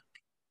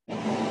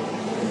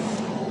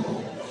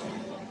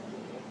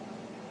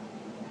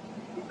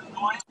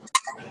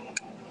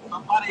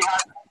 Somebody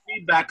has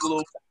feedback a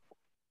little.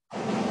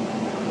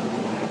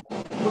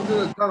 Look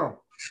at the tunnel.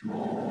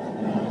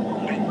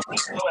 Okay, Marie,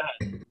 go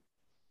ahead.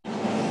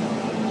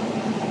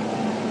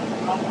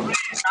 Marie,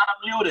 you're not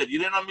unmuted. You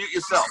didn't unmute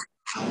yourself.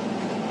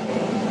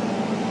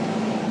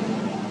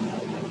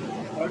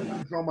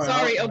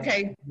 Sorry,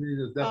 okay.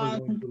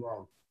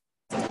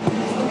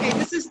 Okay,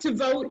 this is to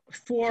vote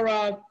for,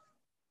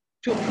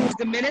 to approve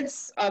the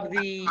minutes of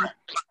the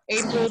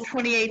April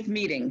 28th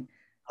meeting.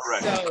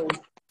 Correct. So,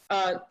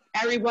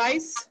 Ari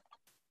Weiss.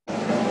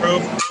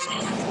 Approve.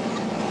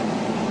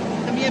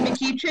 Samia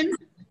McEachin.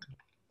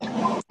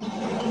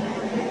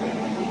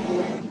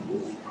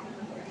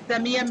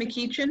 Samia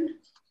McEachin.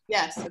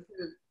 Yes,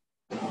 approved.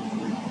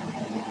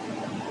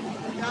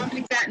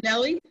 Dominic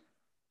Battinelli.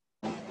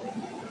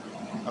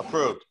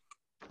 Approved.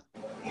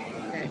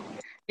 Okay.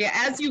 Yeah,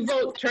 as you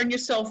vote, turn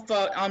yourself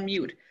on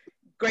mute.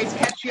 Grace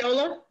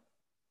Cacciola.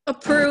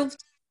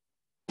 Approved.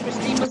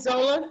 Christine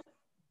Mazzola.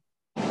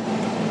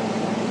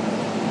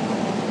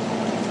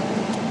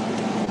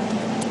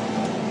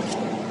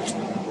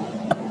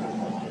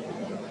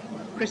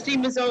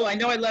 Christine Mazzola, I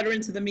know I let her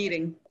into the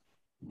meeting.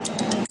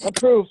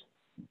 Approved.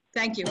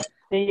 Thank you.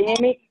 Can you hear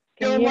me?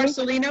 Joe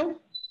Marcelino.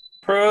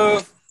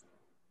 Approve.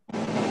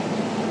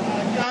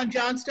 John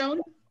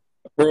Johnstone.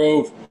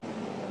 Approve.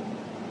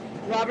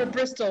 Robert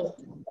Bristol.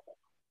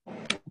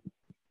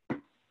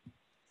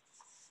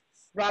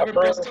 Robert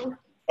Approve. Bristol.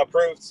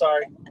 Approved,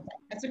 sorry.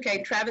 That's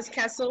okay. Travis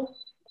Kessel.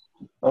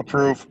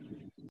 Approve.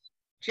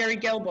 Jerry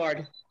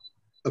Gelbard.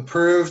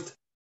 Approved.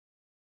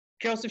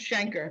 Joseph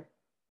Schenker.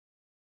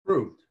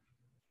 Approved.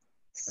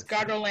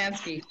 Scott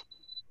Orlansky.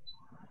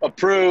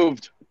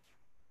 Approved.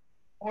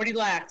 Morty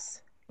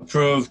Lax.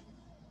 Approved.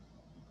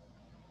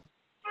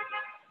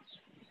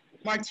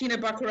 Martina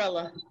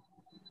Baccarella.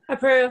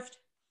 Approved.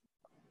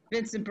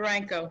 Vincent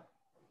Branco.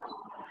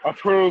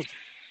 Approved.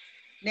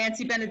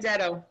 Nancy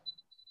Benedetto.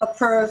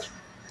 Approved.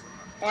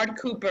 Art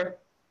Cooper.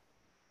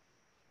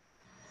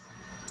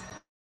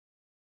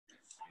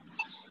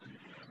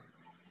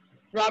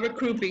 Robert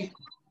Krupe.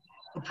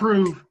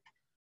 Approved.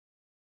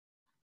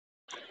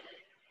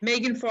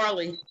 Megan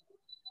Farley.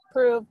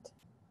 Approved.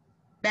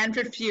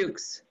 Manfred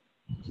Fuchs.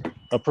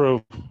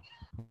 Approved.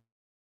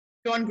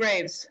 Sean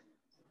Graves.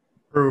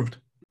 Approved.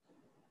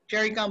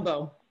 Jerry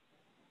Gumbo.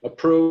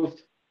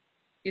 Approved.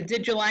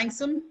 Aditya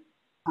Langsam,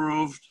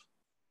 Approved.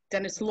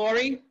 Dennis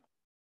Laurie,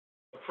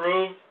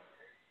 Approved.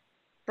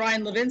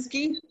 Brian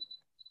Levinsky,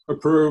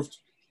 Approved.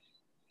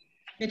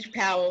 Mitch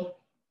Powell.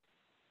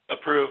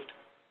 Approved.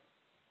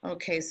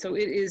 Okay, so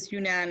it is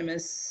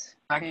unanimous.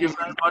 Thank you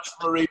very much,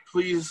 Marie.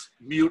 Please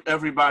mute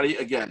everybody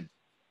again.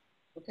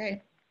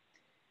 Okay.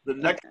 The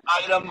next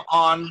item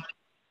on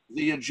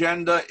the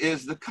agenda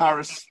is the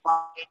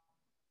correspondence.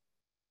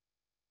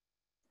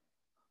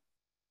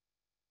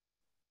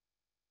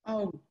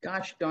 Oh,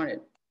 gosh darn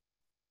it.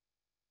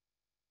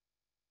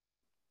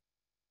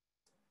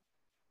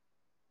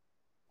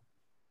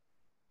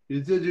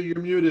 You're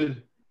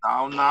muted.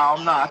 No,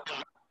 I'm not.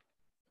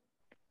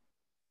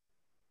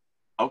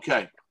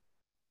 Okay,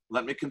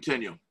 let me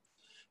continue.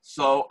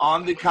 So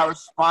on the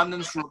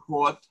correspondence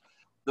report,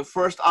 the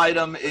first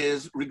item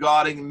is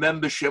regarding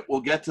membership.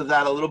 We'll get to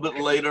that a little bit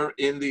later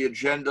in the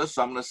agenda,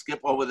 so I'm going to skip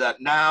over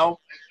that now.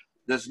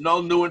 There's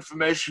no new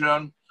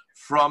information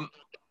from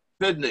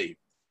Sydney.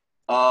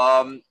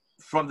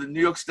 From the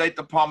New York State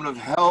Department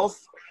of Health,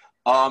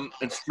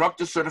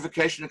 instructor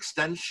certification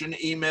extension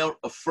email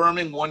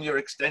affirming one-year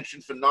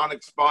extension for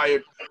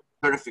non-expired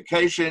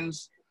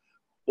certifications.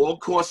 All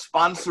course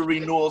sponsor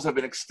renewals have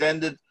been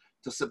extended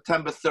to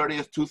September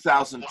 30th,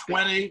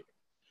 2020.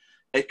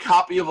 A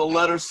copy of a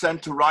letter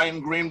sent to Ryan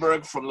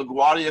Greenberg from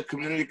LaGuardia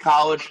Community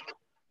College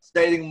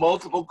stating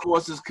multiple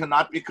courses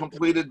cannot be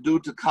completed due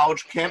to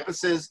college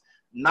campuses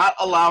not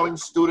allowing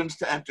students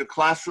to enter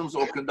classrooms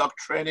or conduct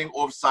training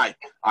off-site.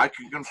 I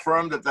can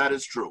confirm that that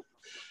is true.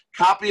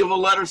 Copy of a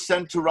letter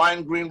sent to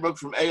Ryan Greenberg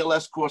from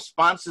ALS course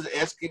sponsors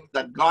asking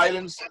that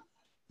guidance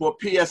for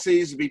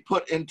PSEs be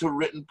put into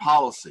written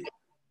policy.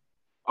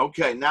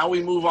 Okay, now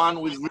we move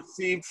on. We've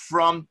received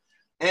from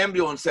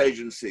ambulance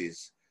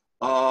agencies.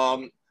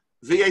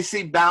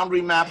 VAC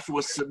boundary maps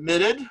were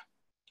submitted.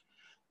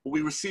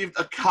 We received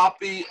a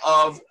copy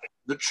of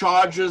the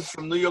charges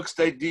from New York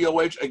State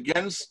DOH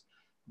against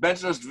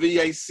Bensonhurst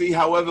VAC.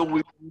 However,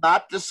 we will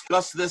not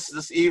discuss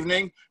this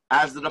evening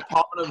as the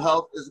Department of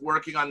Health is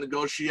working on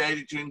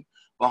negotiating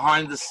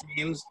behind the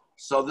scenes.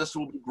 So this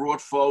will be brought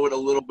forward a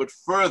little bit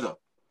further.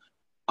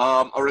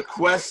 A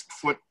request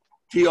for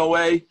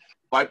TOA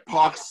by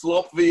Park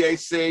Slope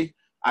VAC.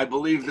 I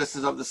believe this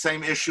is of the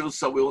same issue,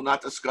 so we will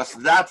not discuss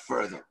that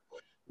further.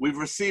 We've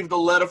received a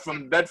letter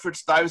from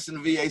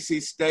Bedford-Stuyvesant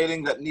VAC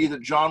stating that neither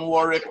John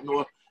Warwick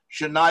nor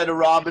Shania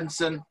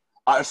Robinson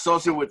are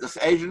associated with this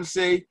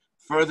agency.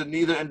 Further,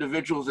 neither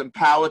individual is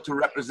empowered to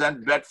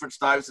represent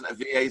Bedford-Stuyvesant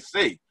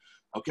VAC.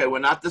 Okay, we're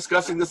not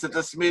discussing this at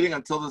this meeting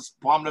until the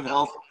Department of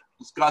Health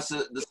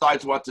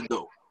decides what to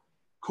do.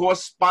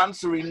 Course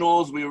sponsor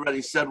renewals, we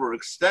already said were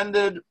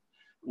extended.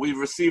 We've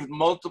received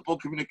multiple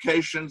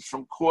communications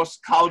from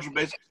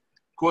college-based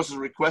courses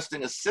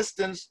requesting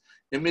assistance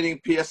in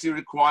meeting PSE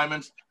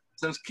requirements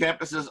since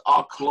campuses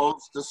are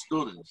closed to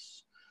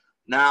students.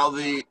 Now,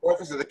 the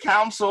Office of the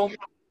Council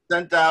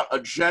sent out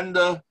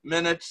agenda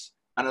minutes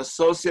and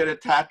associated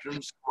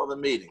attachments for the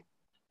meeting.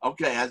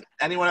 Okay, has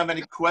anyone have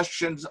any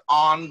questions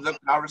on the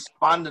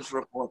correspondence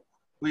report?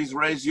 Please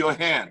raise your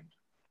hand.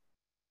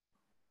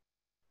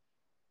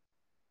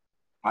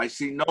 I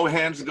see no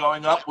hands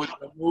going up. We're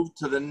going to move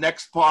to the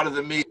next part of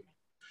the meeting.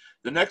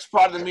 The next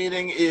part of the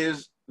meeting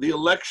is the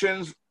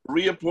elections,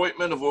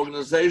 reappointment of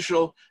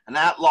organizational and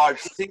at-large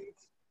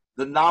seats.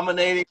 The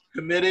nominating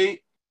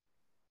committee,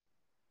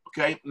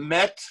 okay,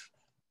 met,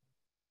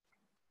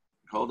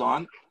 hold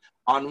on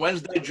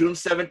Wednesday, June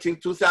 17,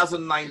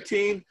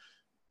 2019.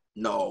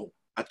 No,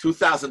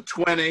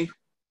 2020.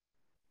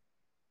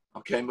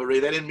 Okay, Marie,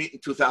 they didn't meet in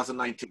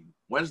 2019.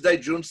 Wednesday,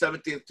 June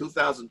 17,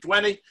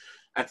 2020.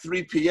 At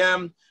 3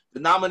 p.m., the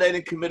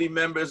nominating committee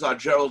members are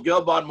Gerald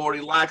Gilbard,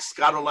 Maury Lax,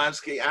 Scott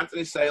Orlansky,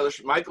 Anthony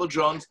Salish, Michael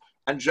Jones,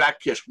 and Jack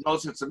Kish.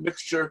 Notice it's a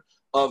mixture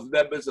of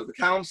members of the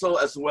council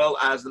as well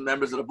as the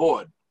members of the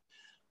board.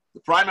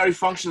 The primary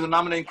function of the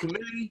nominating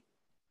committee,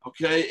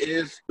 okay,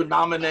 is to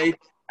nominate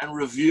and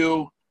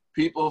review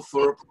people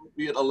for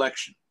appropriate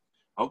election.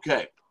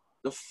 Okay,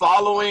 the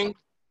following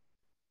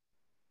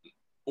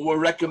were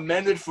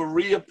recommended for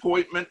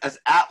reappointment as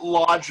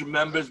at-large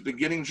members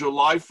beginning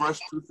July 1st,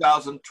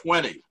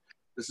 2020.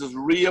 This is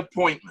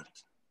reappointment.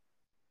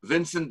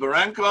 Vincent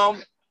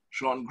Barenko,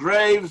 Sean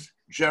Graves,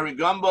 Jerry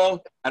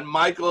Gumbo, and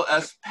Michael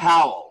S.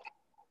 Powell.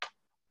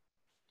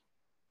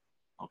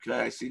 Okay,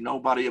 I see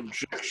nobody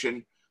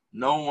objection.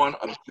 No one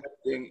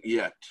objecting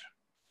yet.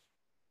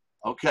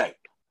 Okay,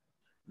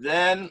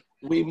 then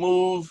we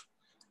move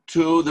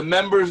to the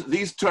members.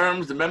 These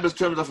terms, the members'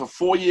 terms are for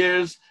 4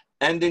 years,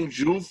 ending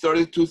June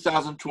 30,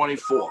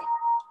 2024.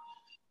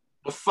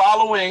 The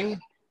following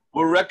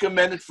were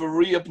recommended for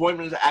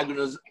reappointment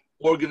as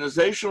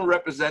organizational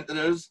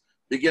representatives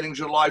beginning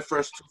July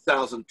 1st,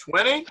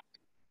 2020.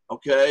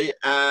 Okay,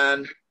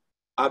 and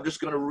I'm just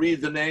going to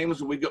read the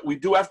names. We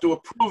do have to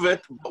approve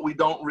it, but we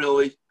don't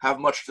really have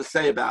much to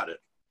say about it.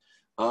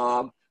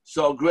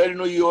 So Greater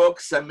New York,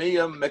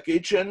 Samia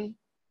McEachin,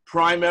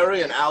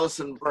 primary, and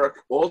Allison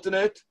Burke,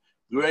 alternate.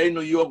 Greater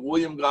New York,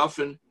 William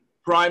Goffin,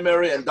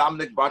 primary, and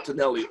Dominic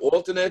Bartonelli,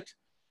 alternate.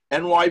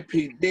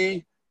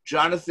 NYPD,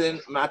 Jonathan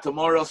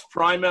Matamoros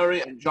primary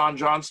and John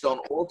Johnstone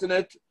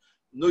alternate.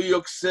 New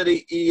York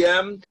City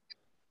EM,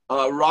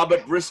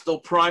 Robert Bristol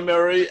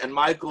primary and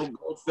Michael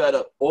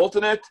Goldfeder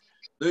alternate.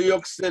 New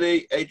York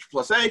City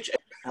H+H,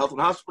 Health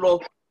and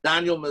Hospital,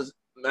 Daniel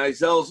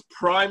Mizell's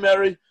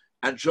primary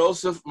and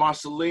Joseph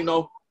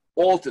Marcelino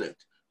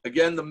alternate.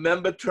 Again, the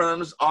member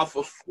terms are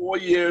for 4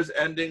 years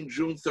ending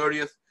June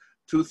 30th,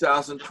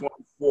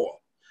 2024.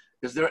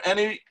 Is there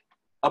any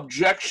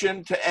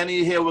objection to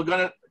any here? We're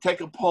going to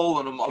take a poll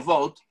and a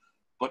vote,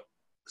 but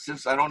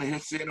since I don't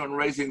see anyone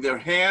raising their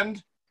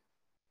hand.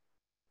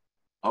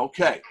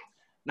 Okay.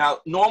 Now,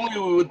 normally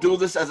we would do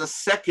this as a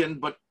second,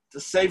 but to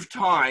save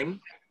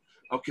time,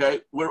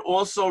 okay, we're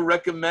also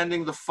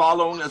recommending the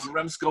following as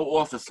REMSCO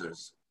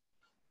officers.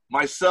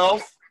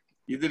 Myself,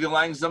 Yedidia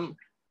Langzam,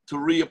 to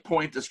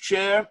reappoint as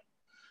chair,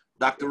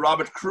 Dr.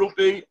 Robert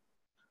Krupe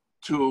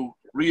to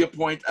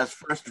reappoint as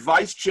first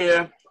vice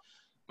chair,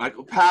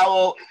 Michael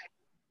Powell,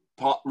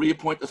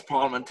 reappoint as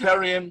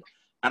parliamentarian,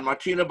 and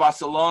Martina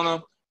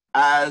Barcelona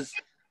as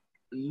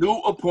new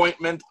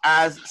appointment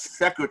as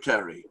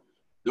secretary.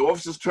 The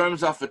officer's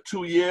terms are for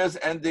 2 years,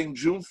 ending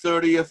June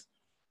 30th,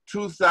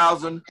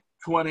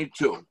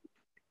 2022.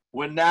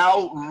 We're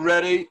now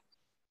ready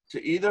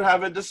to either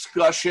have a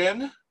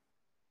discussion,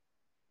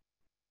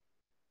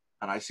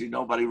 and I see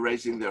nobody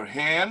raising their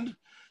hand.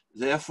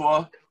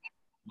 Therefore,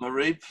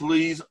 Marie,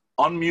 please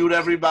unmute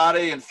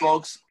everybody, and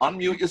folks,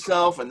 unmute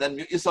yourself and then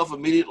mute yourself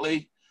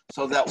immediately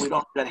so that we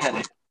don't get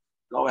headache.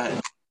 Go ahead.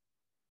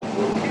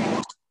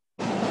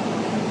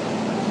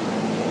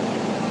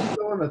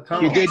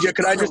 Yedidia,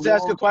 could I just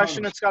ask a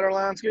question at Scott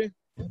Orlansky?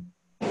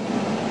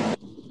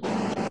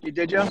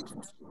 Yedidia?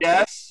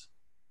 Yes.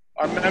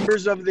 Are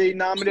members of the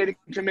nominating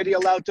committee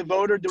allowed to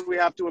vote, or do we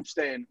have to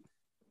abstain?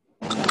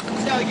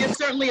 No, you're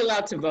certainly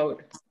allowed to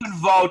vote. You can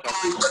vote.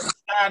 You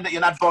understand that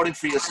you're not voting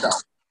for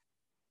yourself.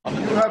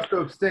 You have to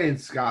abstain,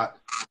 Scott.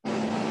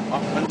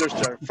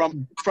 Understood.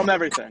 From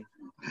everything.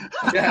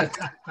 Yes.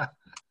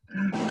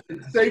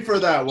 It's safer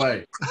that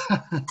way.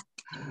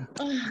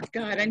 Oh,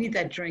 God, I need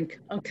that drink.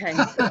 Okay.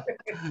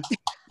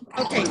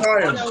 Okay,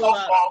 Ryan. so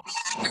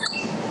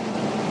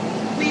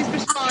please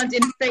respond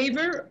in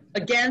favor,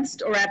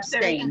 against, or Very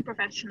abstain.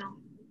 unprofessional.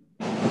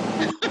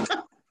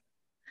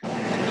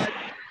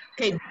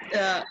 Okay,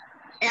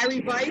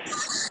 Ari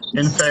Bites,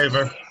 In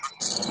favor.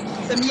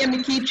 Samia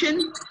McKeechin.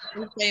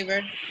 In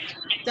favor.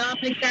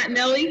 Dominic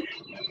Batinelli.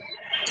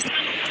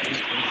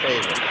 In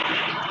favor.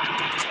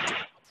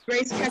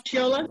 Grace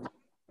Cacciola.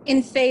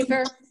 In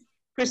favor.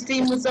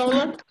 Christine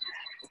Mazzola.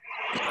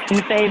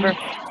 In favor.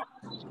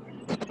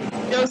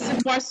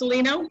 Joseph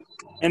Marcelino.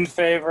 In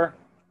favor.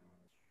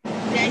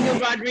 Daniel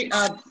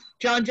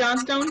John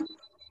Johnstone.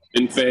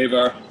 In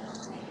favor.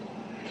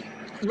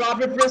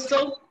 Robert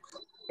Bristol.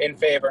 In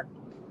favor.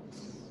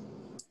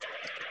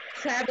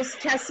 Travis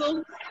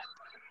Kessel.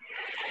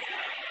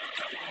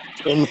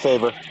 In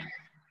favor.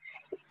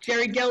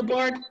 Jerry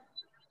Gelbard.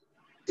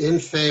 In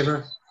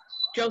favor.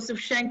 Joseph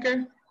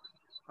Schenker.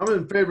 I'm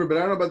in favor, but I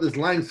don't know about this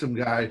Langsom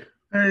guy.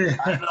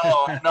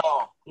 I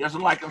know. He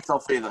doesn't like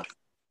himself either.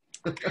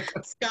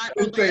 Scott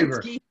In favor.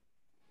 Orlansky.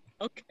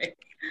 Okay.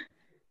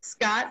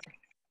 Scott,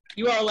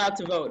 you are allowed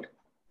to vote.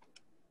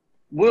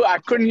 Well, I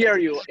couldn't hear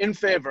you. In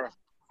favor.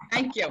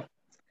 Thank you.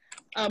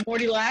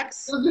 Morty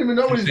Lax. Doesn't even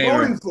know what he's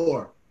voting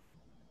for.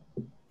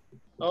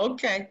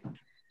 Okay.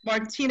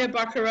 Martina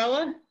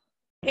Baccarella.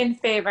 In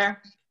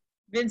favor.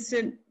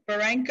 Vincent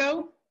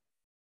Barranco.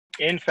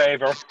 In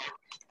favor.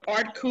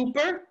 Art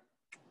Cooper.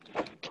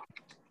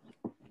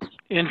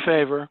 In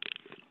favor.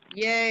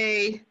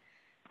 Yay.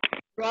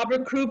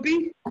 Robert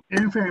Krupe.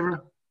 In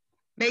favor.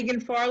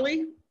 Megan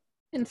Farley.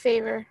 In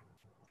favor.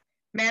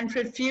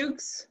 Manfred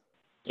Fuchs.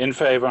 In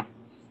favor.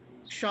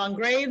 Sean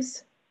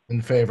Graves.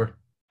 In favor.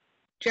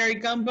 Jerry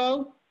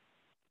Gumbo.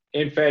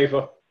 In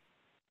favor.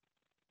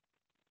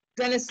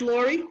 Dennis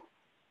Laurie.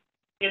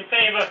 In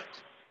favor.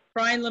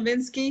 Brian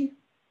Levinsky.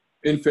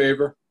 In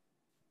favor.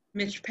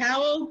 Mitch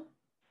Powell.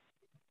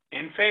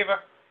 In favor.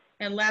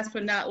 And last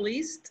but not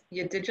least,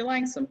 Yedidia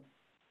Langsom.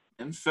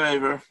 In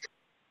favor.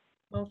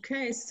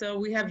 Okay, so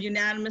we have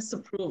unanimous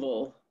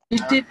approval. You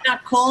did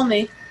not call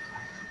me.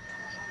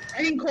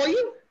 I didn't call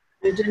you?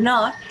 You did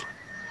not.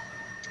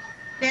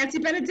 Nancy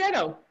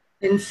Benedetto.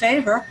 In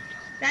favor.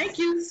 Thank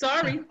you.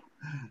 Sorry.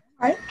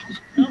 Right.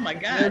 Oh my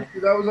God. Nancy,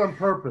 that was on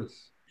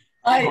purpose.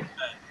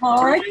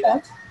 All right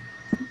then.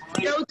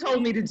 Joe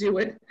told me to do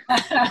it.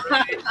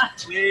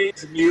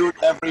 Please mute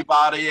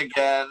everybody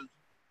again.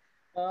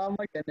 Oh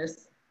my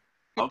goodness.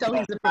 You Okay, tell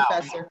he's a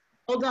professor.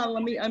 Hold on,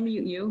 let me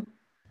unmute you.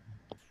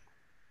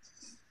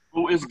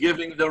 Who is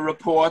giving the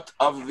report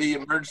of the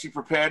emergency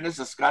preparedness?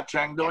 Is Scott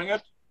Chang doing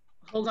it?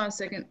 Hold on a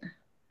second.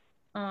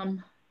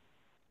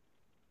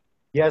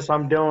 Yes,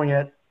 I'm doing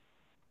it.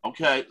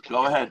 Okay,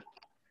 go ahead.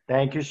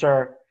 Thank you,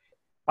 sir.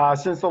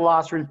 Since the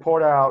last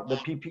report out, the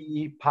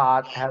PPE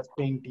pod has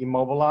been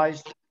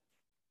demobilized.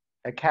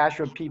 A cache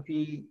of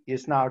PPE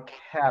is now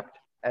kept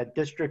at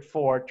District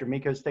 4,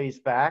 Jamaica Estates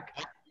back,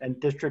 and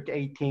District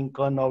 18,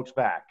 Glen Oaks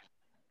back.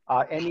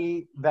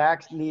 Any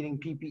vax needing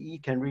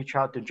PPE can reach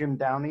out to Jim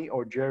Downey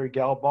or Jerry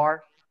Gelbar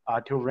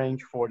to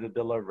arrange for the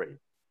delivery.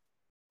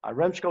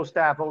 REMSCO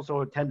staff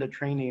also attended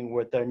training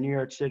with the New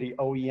York City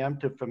OEM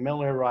to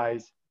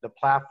familiarize the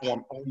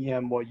platform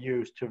OEM will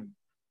use to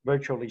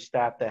virtually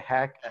staff the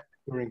hack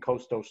during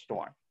coastal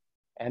storm.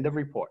 End of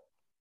report.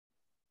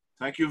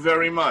 Thank you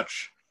very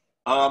much.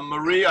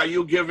 Marie, are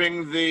you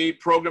giving the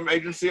program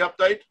agency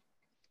update?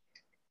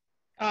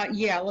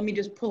 Yeah, let me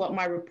just pull up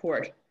my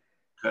report.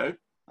 Okay.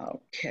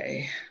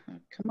 Okay,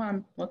 come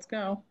on, let's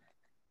go.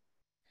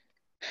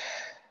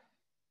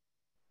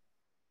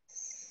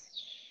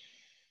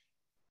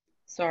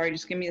 Sorry,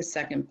 just give me a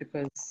second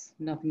because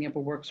nothing ever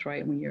works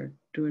right when you're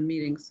doing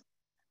meetings.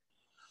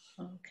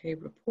 Okay,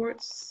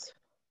 reports.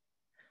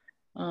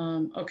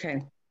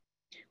 Okay,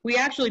 we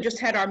actually just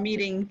had our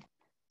meeting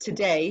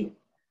today,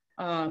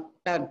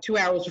 about 2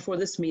 hours before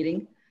this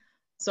meeting.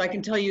 So I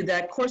can tell you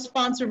that course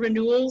sponsor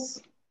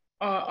renewals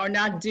are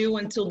not due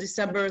until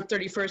December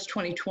 31st,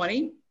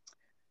 2020.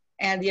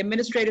 And the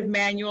administrative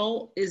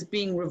manual is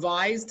being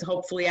revised,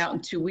 hopefully out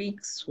in 2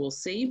 weeks, we'll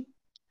see.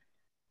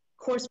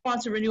 Course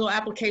sponsor renewal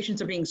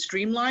applications are being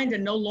streamlined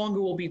and no longer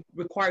will be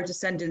required to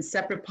send in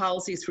separate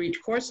policies for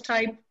each course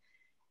type.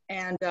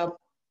 And the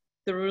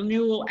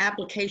renewal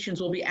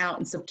applications will be out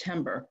in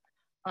September.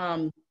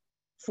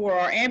 For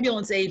our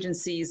ambulance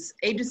agencies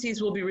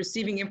will be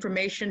receiving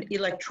information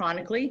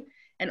electronically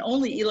and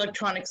only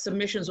electronic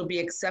submissions will be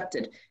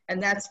accepted.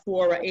 And that's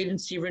for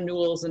agency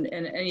renewals and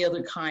any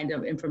other kind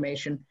of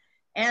information.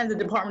 And the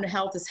Department of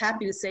Health is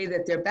happy to say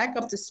that they're back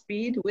up to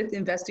speed with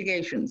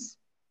investigations.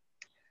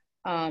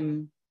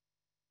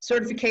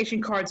 Certification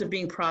cards are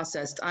being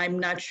processed. I'm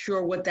not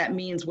sure what that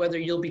means, whether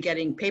you'll be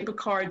getting paper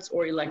cards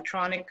or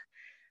electronic.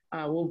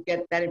 We'll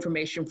get that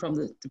information from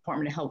the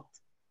Department of Health,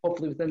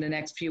 hopefully within the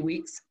next few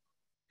weeks.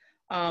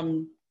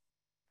 Ryan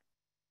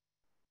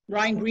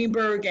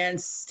Greenberg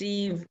and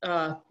Steve,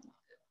 I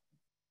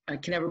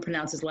can never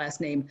pronounce his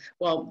last name.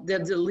 Well, they're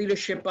the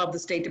leadership of the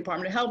State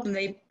Department of Health and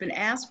they've been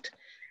asked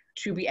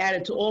to be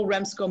added to all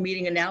REMSCO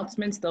meeting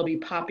announcements. They'll be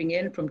popping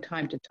in from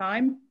time to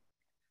time.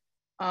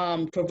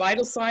 For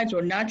vital signs,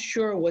 we're not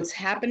sure what's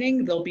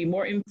happening. There'll be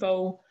more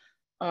info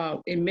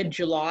in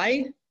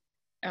mid-July.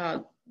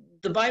 The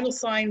vital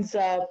signs,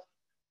 the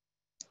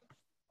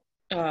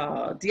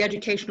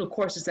educational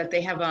courses that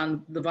they have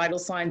on the Vital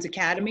Signs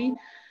Academy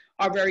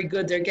are very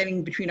good. They're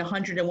getting between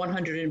 100 and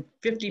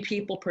 150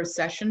 people per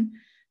session.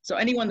 So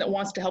anyone that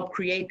wants to help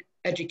create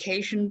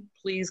education,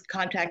 please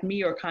contact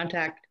me or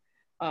contact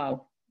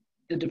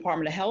the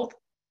Department of Health.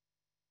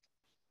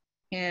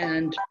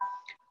 And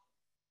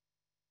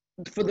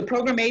for the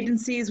program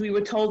agencies, we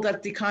were told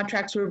that the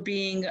contracts were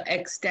being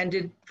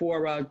extended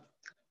for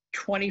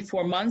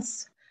 24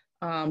 months.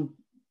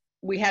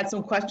 We had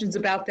some questions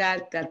about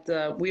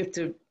that we have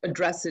to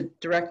address it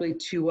directly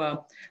to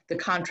the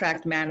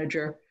contract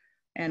manager,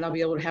 and I'll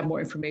be able to have more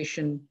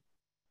information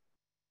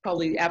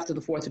probably after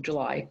the 4th of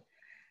July.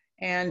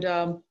 And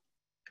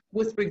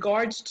with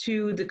regards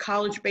to the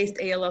college-based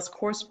ALS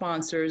course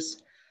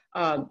sponsors,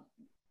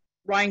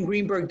 Ryan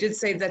Greenberg did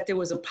say that there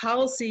was a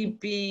policy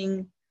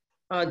being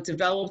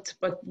developed,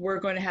 but we're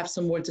going to have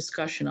some more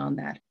discussion on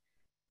that.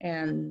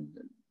 And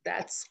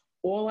that's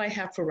all I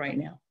have for right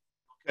now.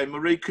 Okay,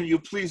 Marie, can you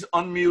please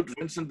unmute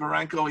Vincent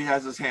Barranco? He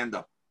has his hand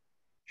up.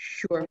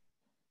 Sure.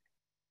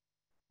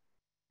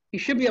 He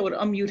should be able to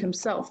unmute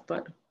himself,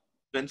 but.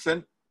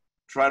 Vincent,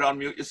 try to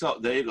unmute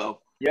yourself. There you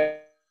go. Yeah.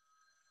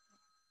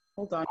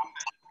 Hold on.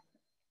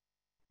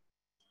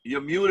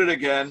 You're muted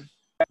again.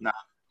 Now,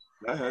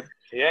 go ahead.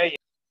 Yeah.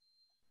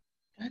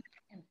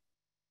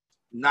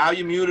 Now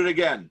you're muted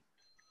again.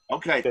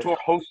 Okay. The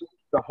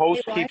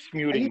host Hey, keeps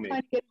Ryan, muting are you me.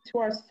 trying to get to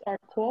our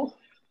call?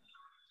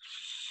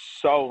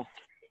 So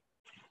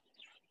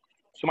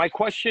my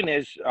question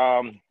is,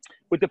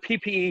 with the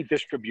PPE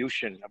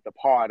distribution of the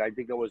pod, I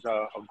think it was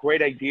a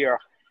great idea,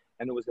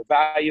 and it was a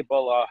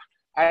valuable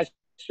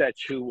asset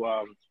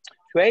to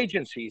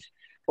agencies.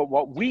 But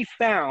what we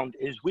found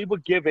is we were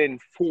given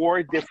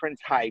 4 different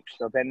types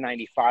of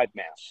N95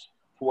 masks,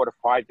 4 to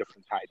 5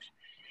 different types,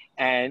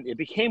 and it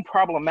became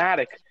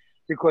problematic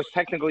because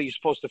technically you're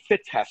supposed to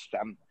fit test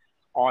them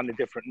on the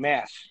different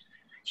masks.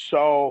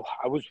 So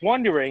I was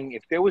wondering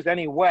if there was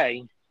any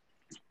way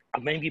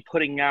of maybe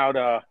putting out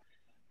a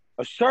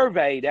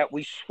survey that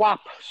we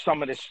swap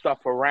some of this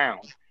stuff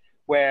around,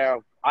 where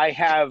I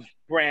have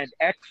brand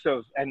X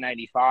of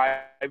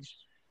N95s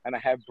and I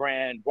have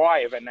brand Y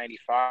of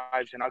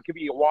N95s, and I'll give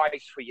you your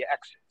Ys for your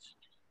X's.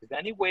 Is there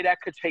any way that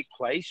could take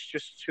place,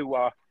 just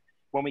to,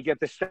 when we get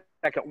the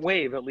second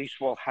wave, at least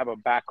we'll have a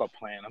backup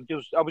plan?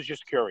 I was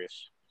just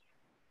curious.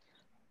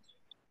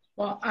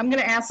 Well, I'm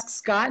going to ask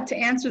Scott to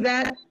answer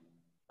that.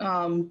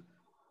 I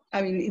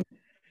mean,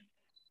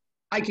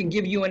 I can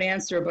give you an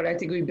answer, but I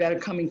think it would be better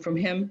coming from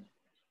him.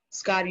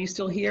 Scott, are you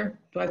still here?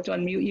 Do I have to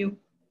unmute you?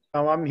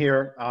 Oh, I'm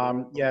here.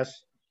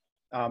 Yes,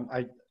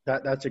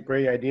 that's a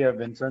great idea,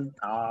 Vincent.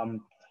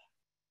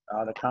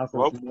 The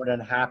council is more than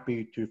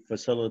happy to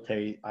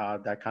facilitate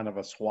that kind of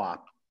a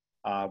swap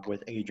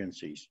with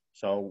agencies.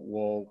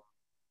 So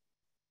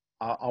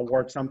I'll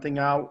work something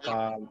out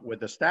with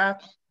the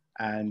staff,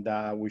 and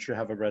we should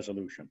have a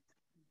resolution.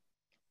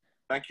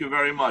 Thank you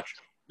very much.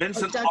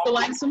 Vincent. Dr.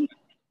 Langsam,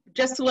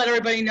 just to let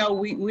everybody know,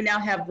 we now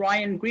have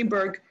Ryan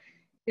Greenberg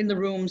in the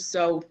room,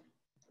 so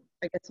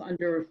I guess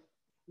under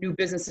new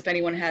business, if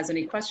anyone has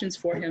any questions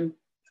for him,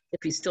 if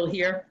he's still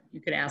here, you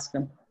could ask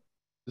them.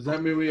 Does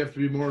that mean we have to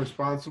be more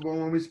responsible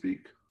when we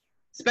speak?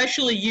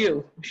 Especially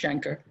you,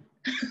 Schenker.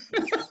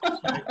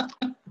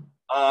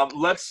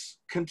 Let's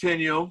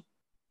continue.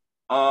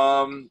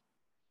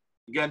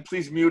 Again,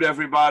 please mute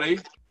everybody.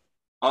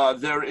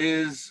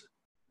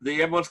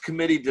 The ambulance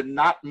committee did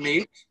not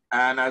meet,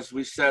 and as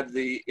we said,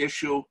 the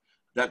issue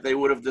that they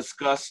would have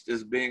discussed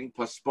is being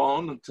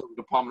postponed until the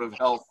Department of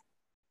Health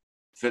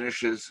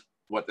finishes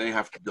what they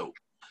have to do.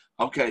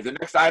 Okay, the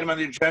next item on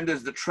the agenda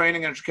is the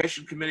Training and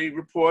Education Committee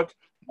report.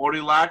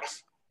 Morty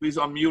Lax, please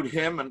unmute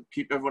him and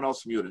keep everyone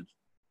else muted.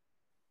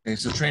 Okay,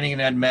 so Training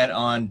and Ed met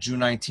on June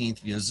 19th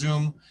via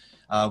Zoom.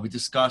 We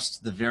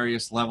discussed the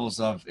various levels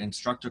of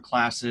instructor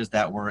classes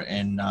that we're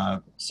in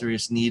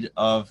serious need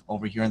of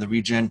over here in the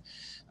region.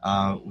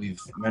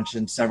 We've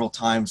mentioned several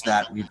times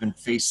that we've been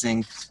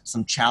facing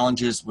some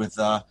challenges with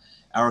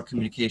our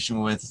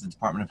communication with the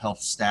Department of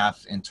Health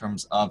staff in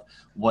terms of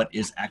what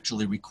is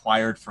actually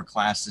required for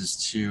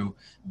classes to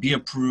be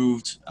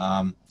approved.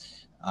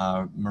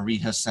 Marie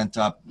has sent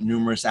up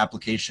numerous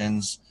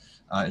applications,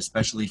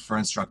 especially for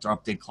instructor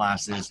update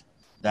classes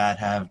that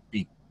have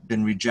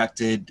been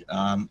rejected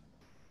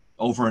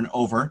over and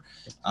over,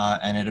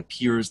 and it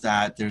appears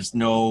that there's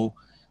no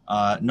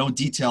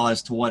detail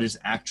as to what is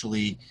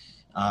actually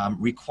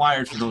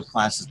required for those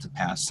classes to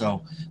pass.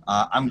 So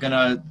I'm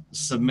gonna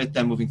submit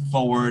them moving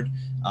forward.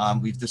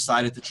 We've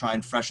decided to try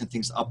and freshen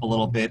things up a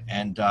little bit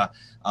and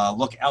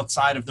look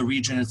outside of the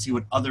region and see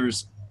what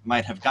others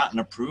might have gotten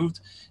approved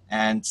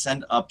and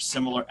send up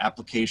similar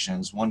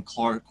applications. One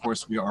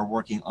course we are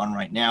working on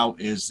right now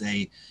is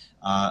a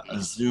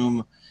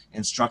Zoom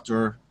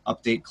instructor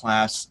update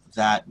class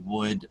that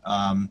would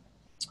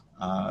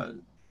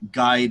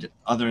guide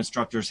other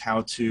instructors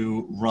how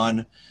to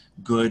run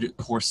good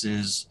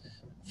courses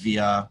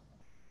via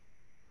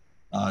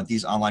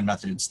these online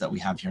methods that we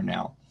have here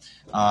now.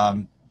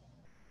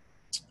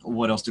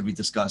 What else did we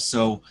discuss?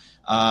 So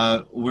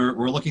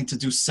we're looking to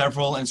do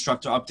several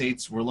instructor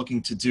updates. We're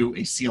looking to do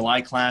a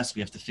CLI class.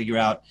 We have to figure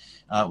out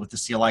with the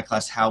CLI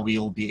class how we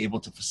will be able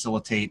to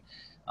facilitate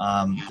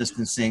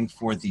distancing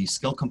for the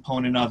skill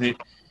component of it.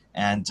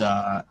 And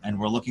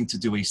we're looking to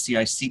do a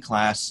CIC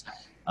class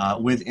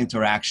with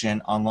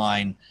interaction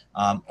online,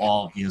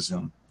 all via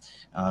Zoom.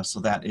 So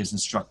that is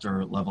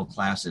instructor level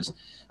classes.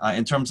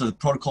 In terms of the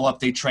protocol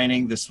update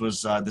training, this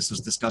was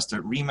discussed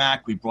at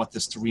REMAC. We brought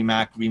this to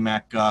REMAC.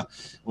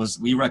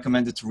 We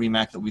recommended to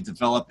REMAC that we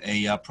develop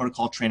a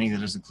protocol training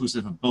that is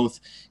inclusive of both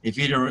a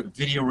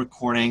video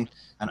recording,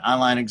 an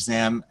online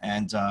exam,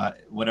 and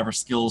whatever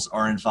skills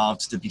are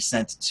involved to be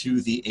sent to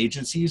the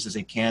agencies as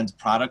a canned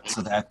product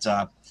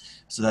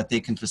so that they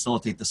can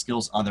facilitate the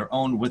skills on their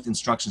own with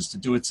instructions to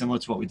do it, similar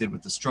to what we did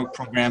with the stroke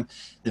program.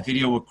 The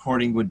video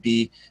recording would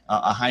be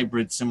a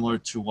hybrid similar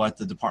to what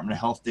the Department of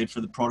Health did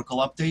for the protocol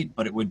update,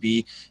 but it would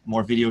be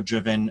more video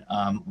driven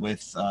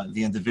with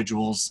the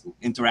individuals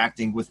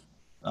interacting with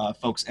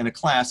folks in a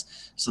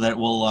class so that it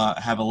will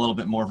have a little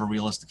bit more of a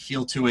realistic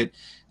feel to it.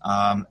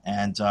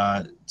 And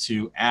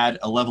to add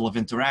a level of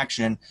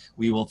interaction,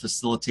 we will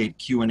facilitate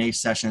Q&A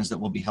sessions that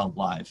will be held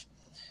live.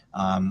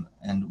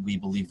 And we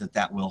believe that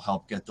that will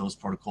help get those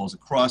protocols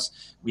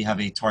across. We have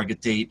a target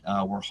date.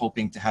 We're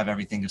hoping to have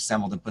everything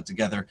assembled and put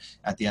together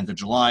at the end of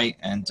July,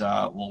 and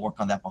we'll work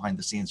on that behind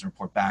the scenes and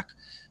report back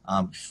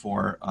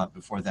before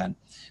then.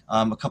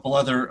 A couple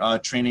other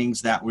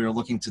trainings that we're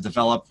looking to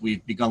develop.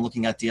 We've begun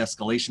looking at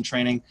de-escalation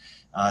training.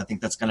 I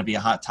think that's going to be a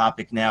hot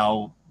topic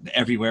now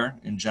everywhere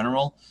in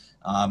general.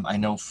 I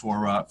know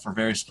for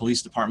various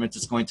police departments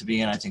it's going to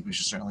be, and I think we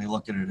should certainly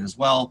look at it as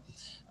well.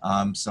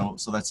 So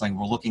that's something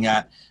we're looking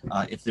at.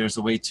 If there's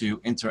a way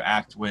to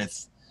interact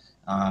with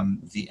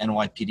the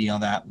NYPD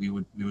on that, we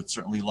would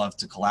certainly love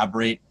to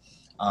collaborate.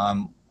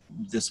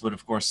 This would,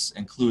 of course,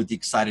 include the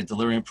excited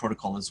delirium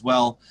protocol as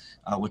well,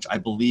 which I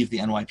believe the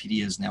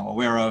NYPD is now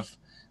aware of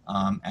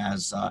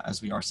as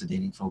we are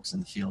sedating folks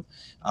in the field.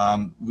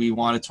 We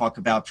want to talk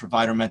about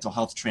provider mental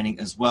health training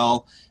as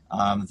well.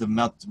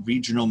 The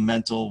regional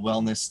mental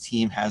wellness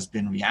team has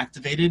been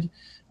reactivated,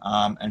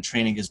 and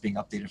training is being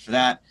updated for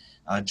that.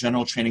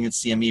 General training at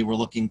CME, we're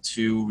looking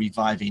to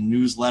revive a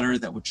newsletter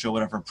that would show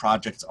whatever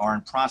projects are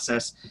in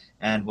process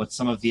and what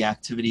some of the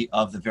activity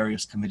of the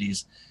various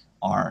committees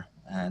are.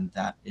 And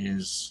that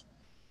is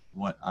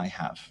what I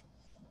have.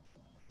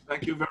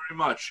 Thank you very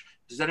much.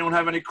 Does anyone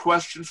have any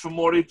questions for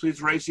Morty?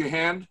 Please raise your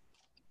hand.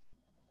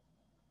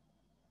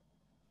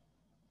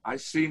 I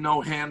see no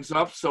hands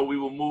up, so we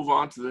will move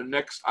on to the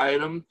next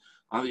item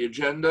on the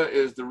agenda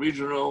is the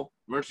Regional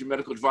Emergency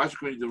Medical Advisory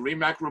Committee, the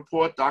REMAC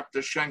report. Dr.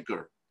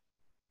 Schenker.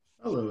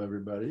 Hello,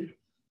 everybody.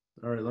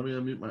 All right, let me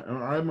unmute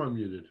I'm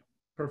unmuted.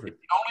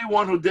 Perfect. The only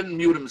one who didn't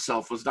mute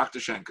himself was Dr.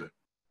 Schenker.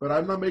 But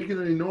I'm not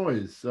making any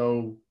noise,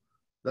 so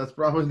that's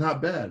probably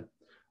not bad.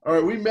 All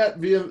right, we met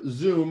via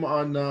Zoom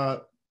on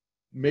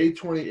May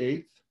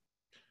 28th.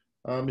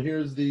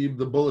 Here's the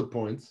bullet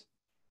points.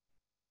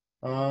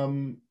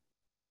 Number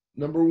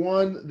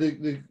one,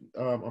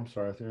 I'm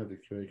sorry, I think I have the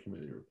QA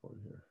committee report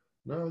here.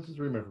 No, this is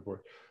the REMAC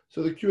report.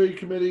 So the QA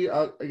committee,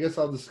 I guess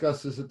I'll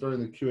discuss this during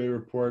the QA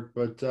report,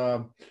 but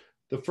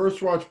the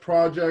First Watch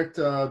project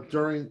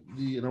during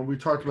the, we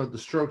talked about the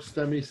stroke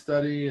STEMI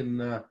study,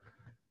 and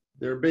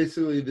they're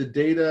basically the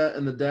data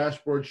and the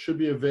dashboard should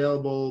be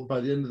available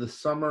by the end of the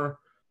summer.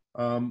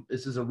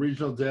 This is a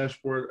regional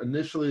dashboard.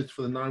 Initially, it's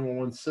for the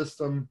 911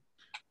 system.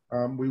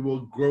 We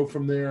will grow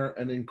from there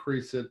and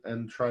increase it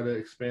and try to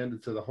expand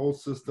it to the whole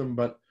system.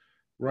 But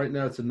right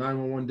now, it's a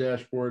 911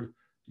 dashboard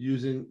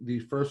using the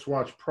First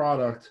Watch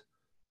product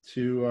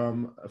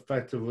to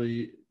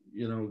effectively,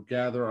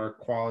 gather our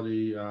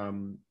quality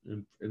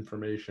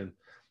information.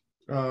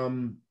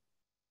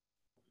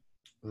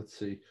 Let's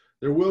see.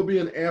 There will be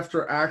an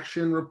after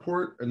action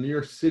report, a New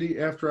York City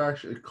after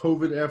action, a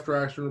COVID after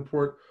action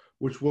report,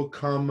 which will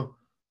come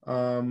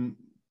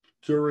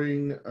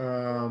during,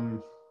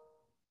 I'm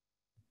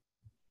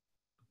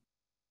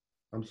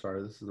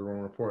sorry, this is the wrong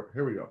report.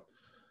 Here we go.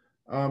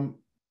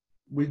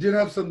 We did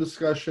have some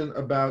discussion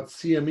about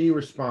CME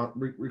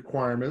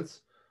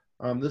requirements.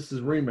 This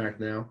is REMAC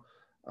now.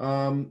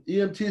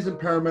 EMTs and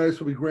paramedics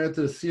will be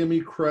granted a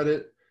CME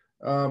credit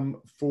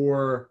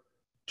for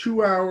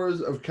 2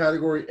 hours of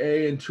category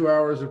A and 2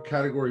 hours of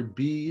category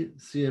B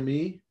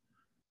CME.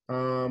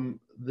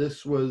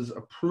 This was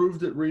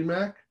approved at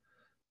REMAC.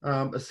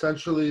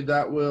 Essentially,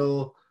 that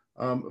will,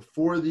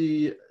 for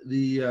the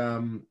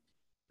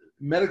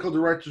medical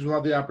directors will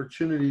have the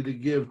opportunity to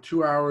give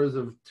 2 hours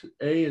of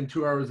A and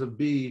 2 hours of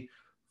B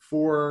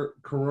for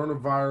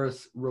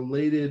coronavirus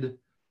related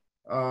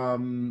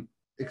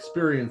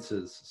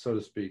experiences, so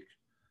to speak.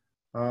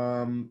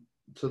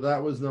 So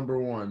that was number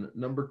one.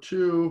 Number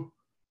two,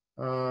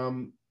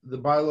 the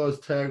bylaws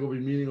tag will be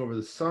meeting over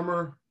the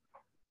summer.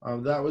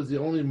 That was the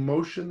only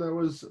motion that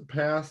was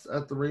passed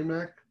at the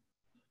REMAC.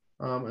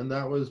 And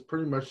that was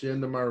pretty much the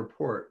end of my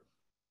report.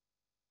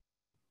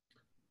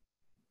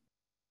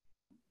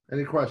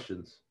 Any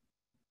questions?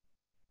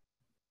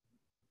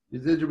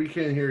 Yadidra, we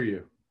can't hear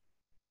you.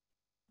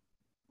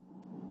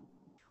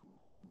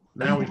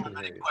 Now we can hear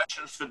Any you.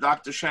 questions for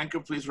Dr.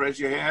 Schenker? Please raise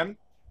your hand.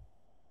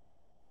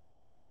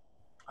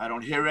 I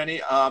don't hear any.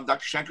 Dr.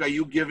 Schenker, are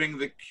you giving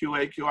the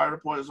QA/QI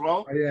report as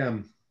well? I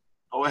am.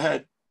 Go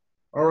ahead.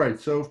 All right.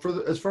 So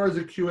as far as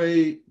the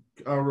QA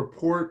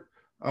report,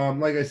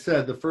 like I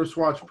said, the First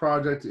Watch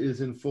project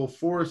is in full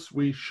force.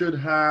 We should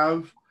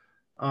have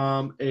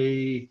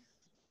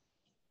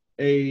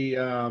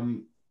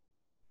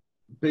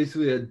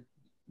basically a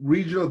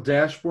regional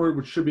dashboard,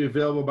 which should be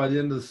available by the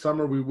end of the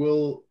summer. We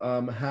will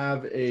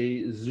have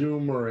a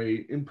Zoom or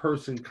a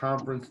in-person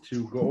conference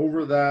to go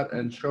over that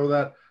and show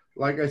that.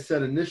 Like I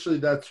said, initially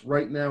that's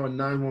right now a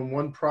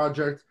 911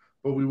 project,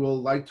 but we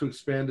will like to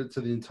expand it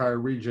to the entire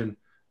region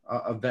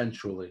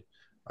eventually.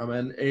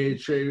 And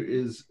AHA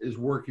is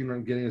working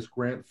on getting us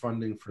grant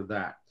funding for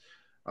that.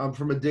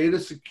 From a data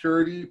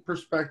security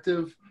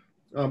perspective,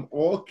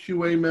 all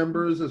QA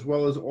members, as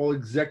well as all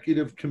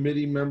executive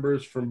committee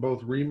members from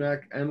both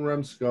REMAC and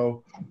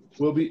REMSCO,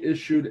 will be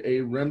issued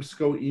a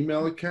REMSCO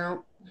email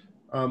account.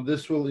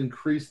 This will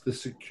increase the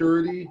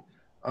security,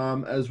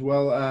 as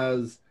well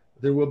as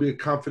there will be a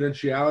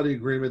confidentiality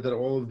agreement that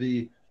all of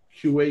the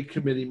QA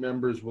committee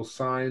members will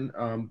sign,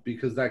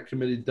 because that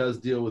committee does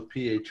deal with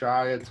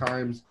PHI at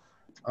times.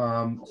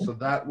 So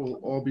that will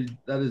all be,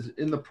 that is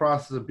in the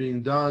process of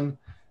being done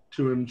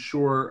to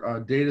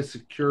ensure data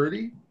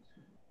security.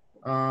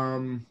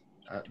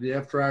 The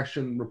after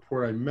action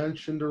report I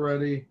mentioned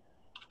already.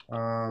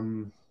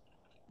 And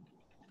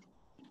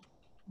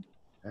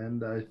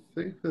I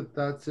think that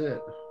that's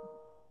it.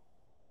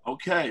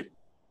 Okay.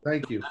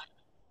 Thank you.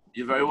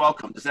 You're very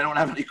welcome. Does anyone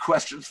have any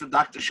questions for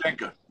Dr.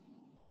 Schenker?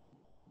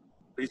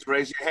 Please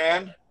raise your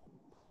hand.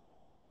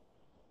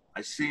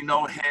 I see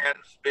no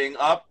hands being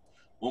up.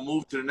 We'll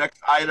move to the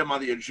next item on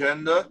the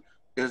agenda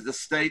is the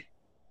state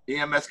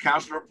EMS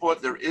council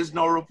report. There is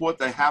no report.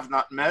 They have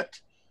not met.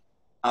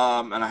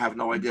 And I have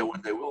no idea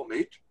when they will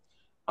meet.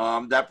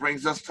 That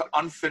brings us to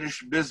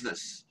unfinished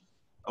business.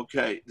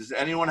 Okay, does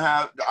anyone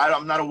have,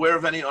 I'm not aware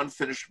of any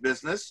unfinished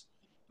business.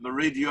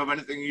 Marie, do you have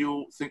anything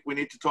you think we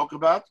need to talk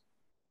about?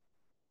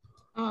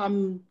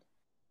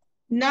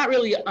 Not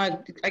really. I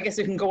guess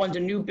it can go under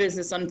new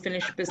business,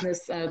 unfinished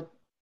business.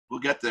 We'll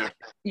get there.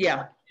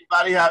 Yeah.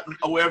 Anybody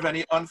aware of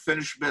any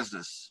unfinished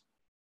business?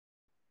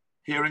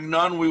 Hearing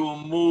none, we will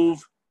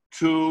move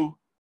to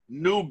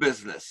new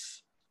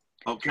business.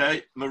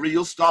 Okay, Marie,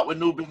 you'll start with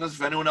new business.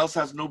 If anyone else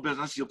has new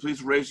business, you'll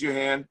please raise your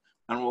hand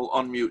and we'll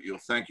unmute you.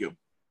 Thank you.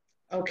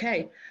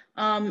 Okay.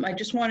 I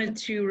just wanted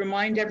to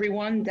remind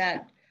everyone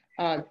that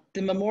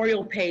the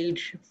memorial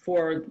page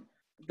for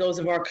those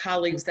of our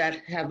colleagues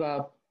that have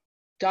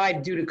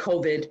died due to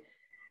COVID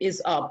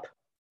is up.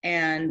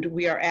 And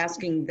we are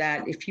asking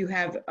that if you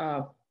have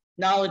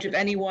knowledge of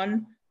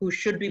anyone who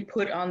should be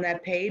put on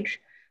that page,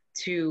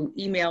 to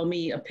email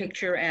me a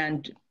picture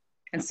and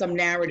and some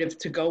narrative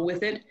to go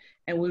with it.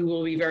 And we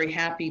will be very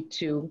happy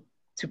to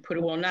put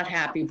it, well, not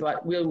happy,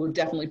 but we will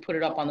definitely put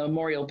it up on the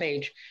memorial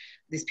page.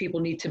 These people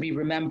need to be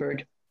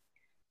remembered.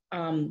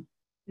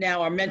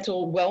 Now our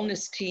mental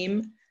wellness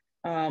team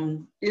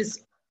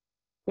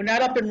we're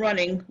not up and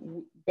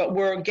running, but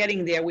we're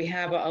getting there. We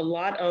have a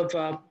lot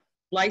of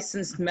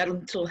licensed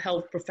mental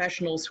health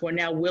professionals who are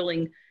now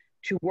willing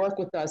to work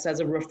with us as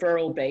a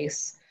referral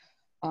base.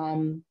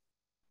 And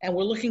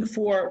we're looking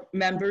for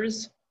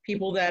members,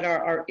 people that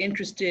are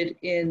interested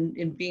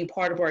in being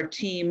part of our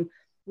team,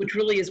 which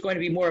really is going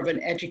to be more of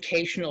an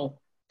educational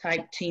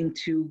type team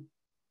to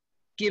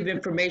give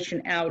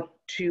information out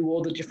to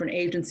all the different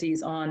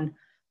agencies on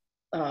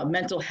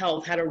mental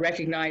health, how to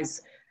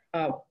recognize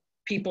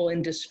people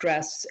in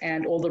distress,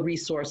 and all the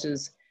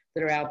resources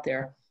that are out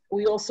there.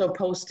 We also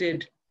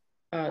posted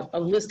a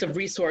list of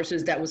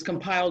resources that was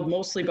compiled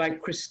mostly by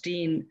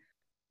Christine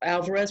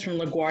Alvarez from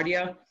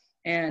LaGuardia,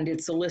 and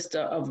it's a list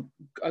of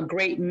a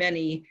great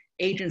many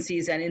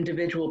agencies and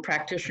individual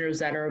practitioners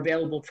that are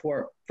available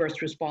for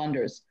first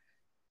responders.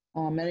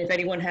 And if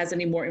anyone has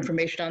any more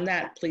information on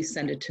that, please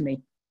send it to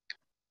me.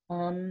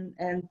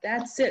 And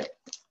that's it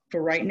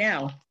for right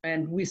now.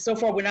 And so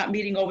far we're not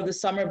meeting over the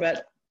summer,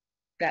 but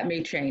that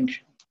may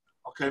change.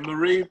 Okay,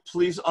 Marie,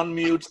 please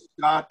unmute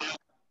Scott.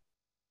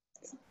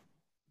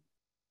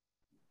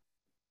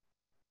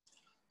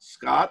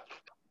 Scott,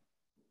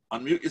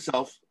 unmute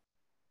yourself.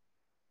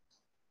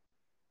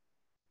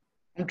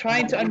 I'm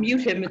trying to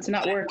unmute him. It's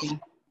not working.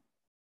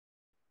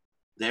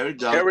 There we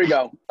go. There we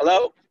go.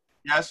 Hello?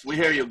 Yes, we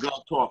hear you. Go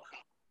talk.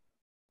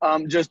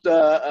 Just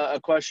a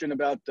question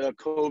about the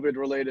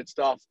COVID-related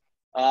stuff.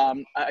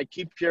 I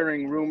keep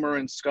hearing rumor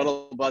and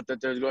scuttlebutt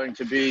that there's going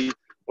to be,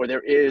 or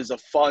there is, a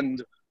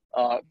fund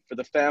for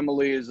the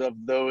families of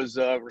those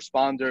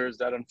responders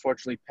that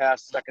unfortunately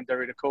passed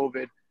secondary to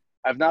COVID.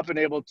 I've not been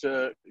able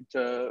to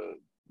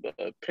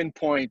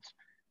pinpoint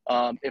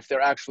if there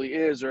actually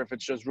is, or if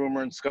it's just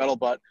rumor and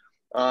scuttlebutt.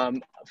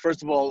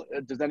 First of all,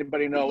 does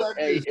anybody know,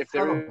 A, if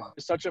there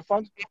is such a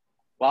fund?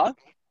 What?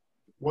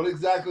 What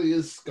exactly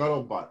is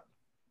scuttlebutt?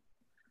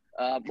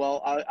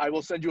 Well, I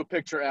will send you a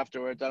picture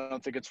afterwards. I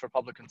don't think it's for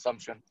public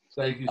consumption.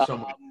 Thank you so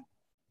much.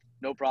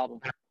 No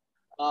problem.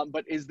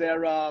 But is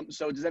there,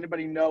 so does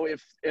anybody know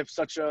if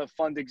such a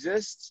fund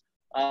exists?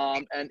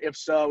 And if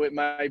so, it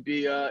might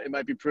be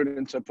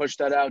prudent to push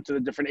that out to the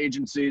different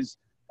agencies,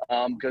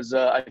 because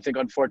I think,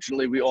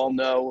 unfortunately, we all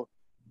know,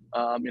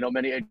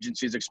 many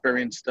agencies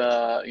experienced,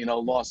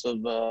 loss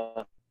of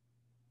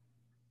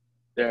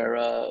their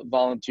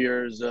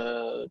volunteers,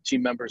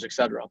 team members,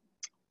 etc.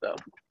 So.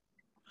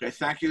 Okay,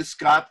 thank you,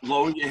 Scott.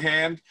 Lower your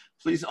hand.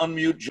 Please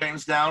unmute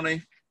James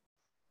Downey.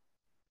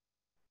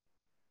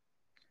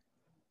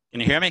 Can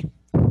you hear me?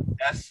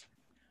 Yes.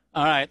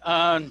 All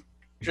right.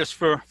 Just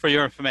for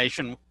your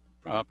information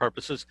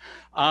purposes,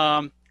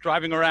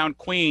 driving around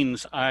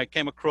Queens, I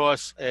came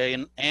across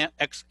an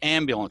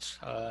ex-ambulance,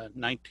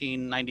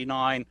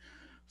 1999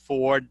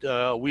 Ford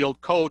wheeled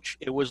coach.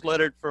 It was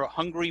lettered for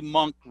Hungry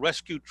Monk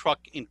Rescue Truck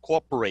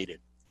Incorporated.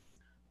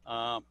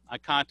 I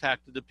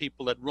contacted the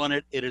people that run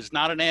it. It is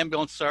not an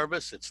ambulance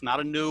service. It's not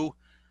a new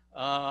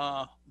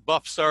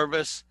buff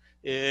service.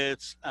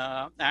 It's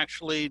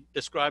actually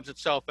describes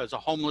itself as a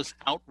homeless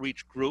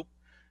outreach group,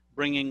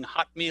 bringing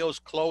hot meals,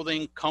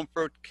 clothing,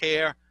 comfort,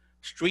 care,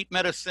 street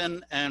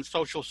medicine, and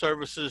social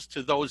services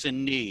to those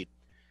in need.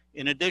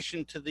 In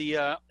addition to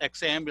the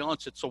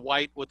ex-ambulance, it's a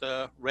white with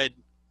a red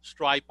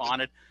stripe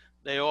on it.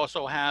 They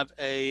also have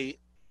a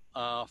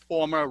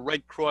former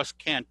Red Cross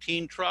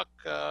canteen truck,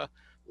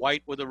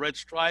 white with a red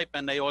stripe,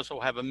 and they also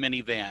have a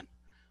minivan.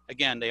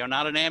 Again, they are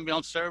not an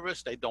ambulance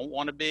service. They don't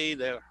want to be.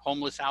 They're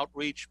homeless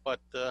outreach, but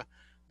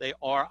they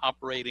are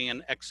operating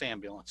an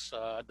ex-ambulance.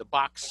 The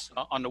box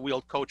on the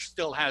wheeled coach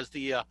still has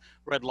the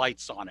red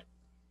lights on it.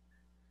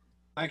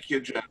 Thank you,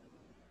 Jim.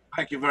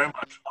 Thank you very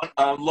much.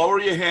 Lower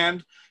your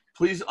hand.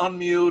 Please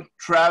unmute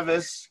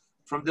Travis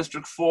from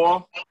District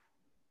 4.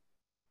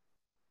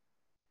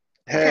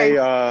 Hey,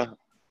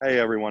 hey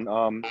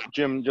everyone.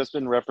 Jim, just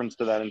in reference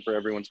to that and for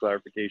everyone's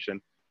clarification,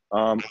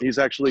 he's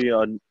actually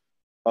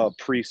a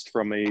priest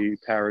from a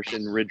parish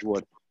in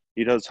Ridgewood.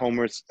 He does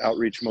homeless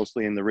outreach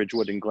mostly in the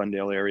Ridgewood and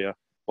Glendale area.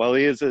 While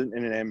he is in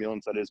an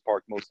ambulance that is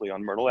parked mostly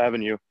on Myrtle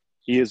Avenue,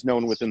 he is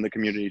known within the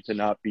community to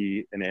not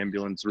be an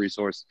ambulance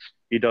resource.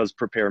 He does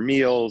prepare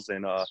meals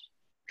and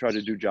try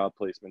to do job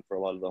placement for a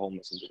lot of the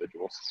homeless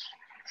individuals.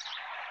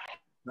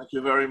 Thank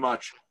you very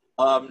much.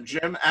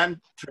 Jim and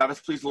Travis,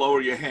 please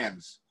lower your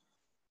hands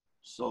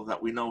so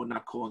that we know we're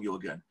not calling you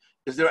again.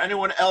 Is there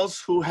anyone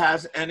else who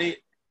has any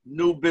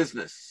new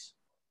business?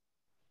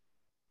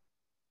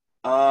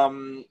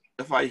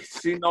 If I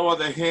see no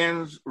other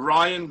hands,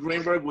 Ryan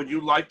Greenberg, would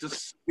you like to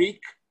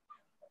speak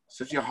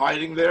since you're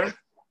hiding there?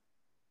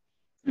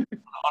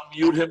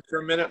 Unmute him for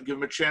a minute, give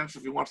him a chance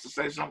if he wants to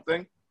say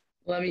something.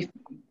 Let me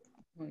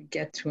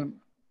get to him.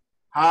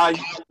 Hi.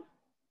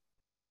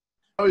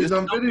 Oh, he's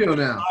on video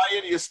now.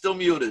 Ryan, you're still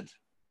muted.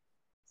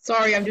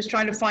 Sorry, I'm just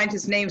trying to find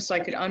his name so I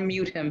could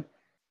unmute him.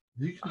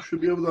 He should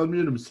be able to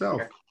unmute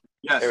himself.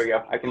 Yes. There we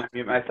go. I can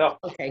mute myself.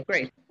 Okay,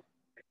 great.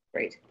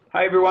 Great.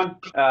 Hi, everyone.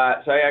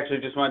 So I actually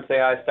just want to say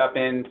hi, stop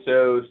in.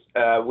 So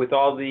with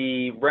all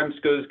the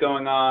REMSCOs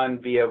going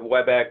on via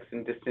WebEx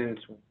and distance,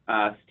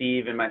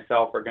 Steve and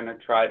myself are going to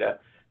try to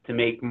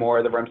make more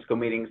of the REMSCO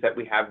meetings that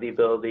we have the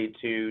ability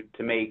to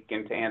make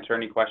and to answer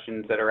any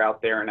questions that are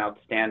out there and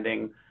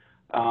outstanding.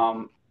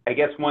 I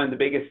guess one of the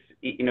biggest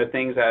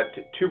things that,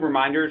 two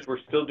reminders, we're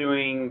still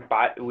doing,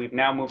 we've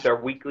now moved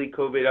our weekly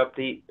COVID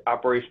update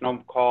operational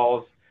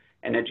calls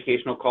and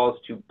educational calls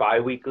to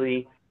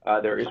bi-weekly.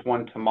 There is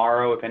one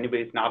tomorrow. If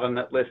anybody's not on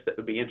that list that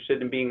would be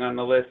interested in being on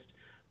the list,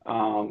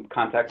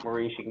 contact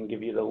Marie. She can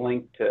give you the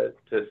link to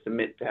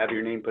submit, to have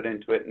your name put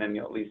into it, and then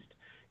you'll at least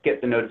get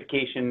the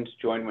notifications,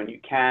 join when you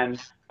can.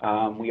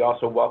 We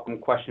also welcome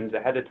questions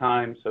ahead of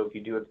time, so if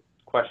you do have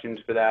questions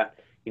for that,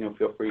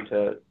 feel free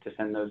to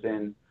send those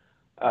in.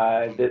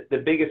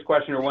 The biggest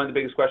question, or one of the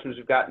biggest questions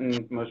we've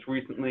gotten most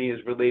recently,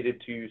 is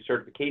related to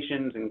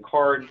certifications and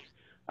cards.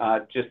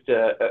 Just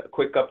a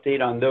quick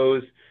update on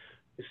those.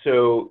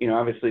 So,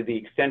 obviously the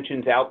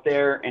extension's out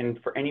there,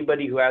 and for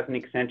anybody who has an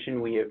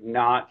extension, we have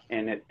not,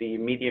 and at the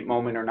immediate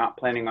moment, are not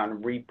planning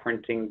on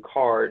reprinting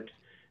cards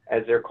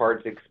as their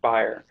cards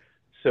expire.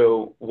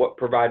 So what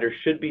providers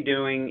should be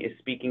doing is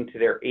speaking to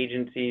their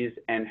agencies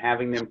and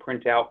having them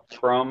print out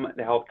from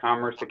the Health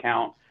Commerce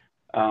account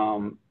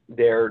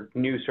their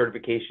new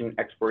certification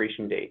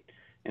expiration date.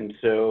 And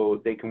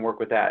so they can work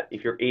with that.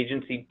 If your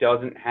agency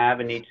doesn't have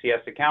an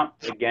HCS account,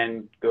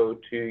 again, go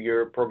to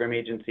your program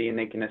agency and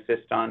they can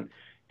assist on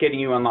getting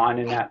you online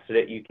in that so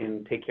that you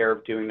can take care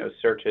of doing those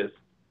searches.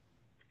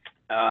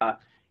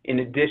 In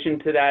addition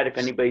to that, if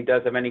anybody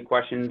does have any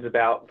questions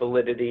about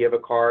validity of a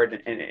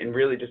card and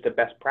really just a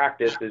best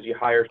practice as you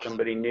hire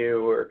somebody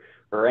new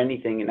or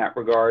anything in that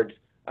regard,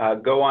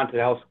 go on to the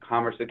Health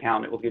Commerce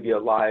account. It will give you a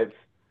live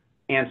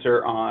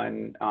answer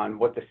on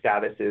what the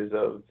status is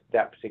of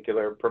that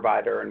particular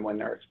provider and when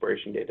their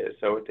expiration date is.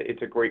 So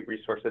it's a great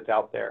resource that's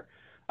out there.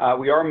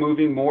 We are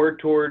moving more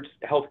towards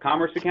Health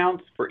Commerce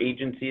accounts for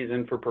agencies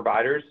and for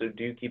providers. So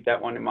do keep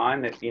that one in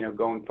mind that,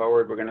 going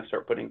forward, we're going to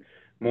start putting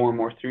more and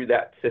more through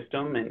that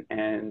system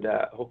and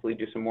hopefully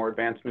do some more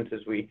advancements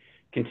as we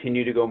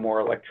continue to go more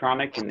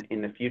electronic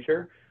in the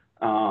future.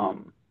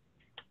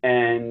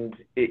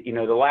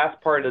 The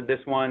last part of this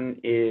one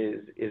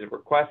is a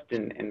request,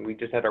 and we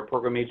just had our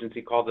program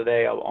agency call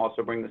today. I'll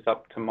also bring this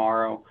up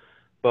tomorrow,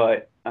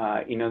 but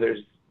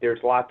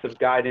there's lots of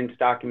guidance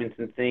documents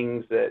and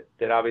things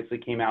that obviously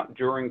came out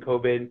during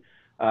COVID,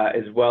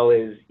 as well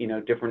as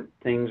different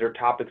things or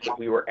topics that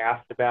we were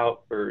asked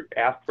about or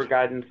asked for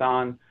guidance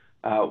on.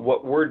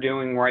 What we're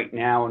doing right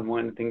now, and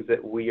one of the things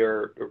that we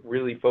are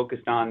really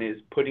focused on,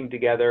 is putting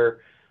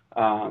together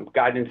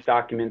guidance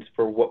documents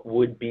for what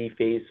would be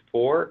phase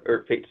 4,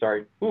 or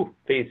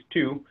phase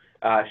 2,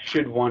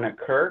 should one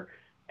occur.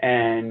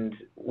 And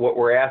what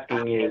we're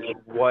asking is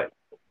what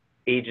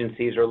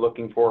agencies are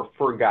looking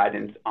for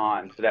guidance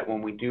on, so that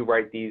when we do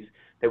write these,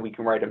 that we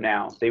can write them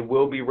now. They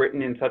will be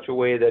written in such a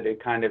way that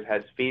it kind of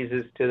has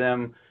phases to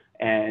them,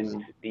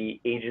 and the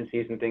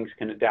agencies and things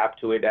can adapt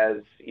to it as,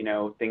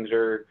 things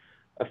are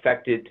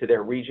affected to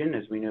their region.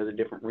 As we know, the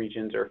different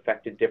regions are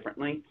affected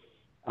differently.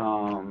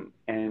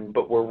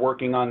 But we're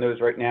working on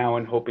those right now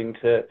and hoping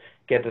to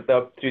get this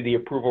up through the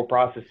approval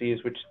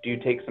processes, which do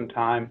take some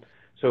time.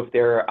 So if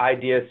there are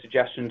ideas,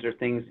 suggestions, or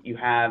things that you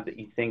have that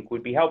you think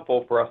would be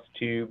helpful for us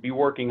to be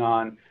working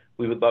on,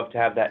 we would love to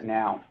have that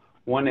now.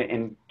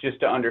 And just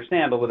to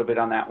understand a little bit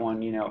on that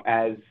one,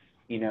 as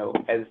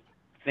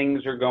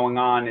things are going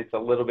on, it's a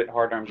little bit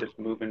harder. I'm just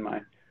moving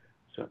my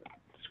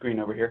screen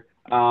over here.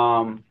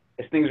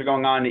 As things are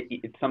going on,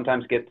 it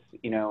sometimes gets,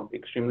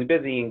 extremely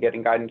busy, and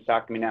getting guidance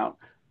document out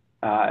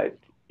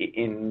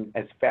in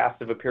as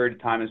fast of a period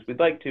of time as we'd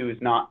like to is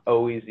not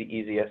always the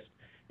easiest.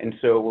 And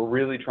so we're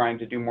really trying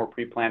to do more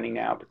pre-planning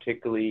now,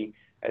 particularly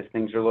as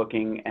things are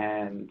looking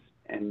and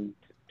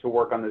to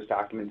work on those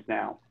documents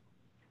now.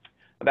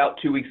 About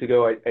 2 weeks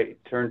ago, I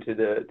turned to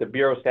the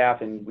Bureau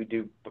staff, and we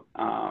do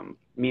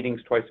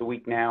meetings twice a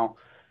week now,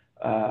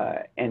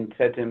 and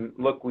said to him,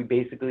 look, we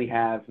basically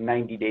have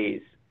 90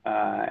 days.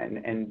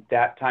 And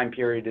that time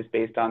period is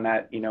based on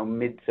that,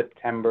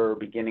 mid-September,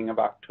 beginning of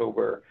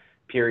October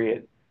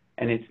period.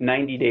 And it's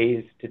 90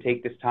 days to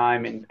take this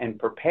time and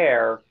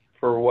prepare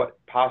for what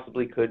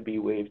possibly could be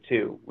wave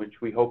 2, which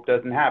we hope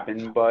doesn't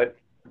happen, but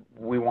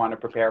we want to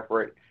prepare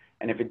for it.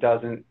 And if it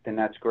doesn't, then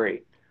that's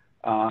great.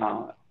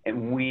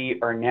 And we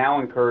are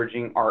now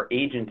encouraging our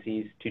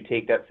agencies to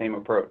take that same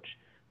approach.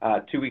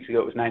 2 weeks ago,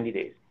 it was 90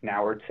 days.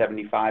 Now we're at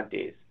 75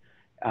 days.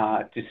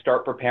 To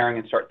start preparing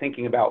and start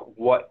thinking about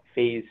what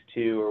phase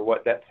 2 or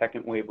what that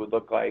second wave would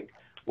look like,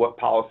 what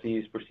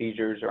policies,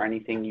 procedures, or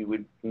anything you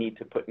would need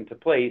to put into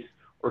place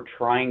or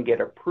try and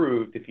get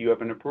approved if you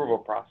have an approval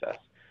process.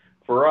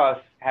 For us,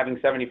 having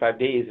 75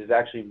 days is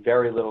actually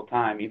very little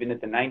time. Even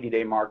at the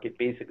 90-day mark, it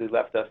basically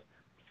left us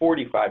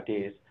 45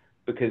 days,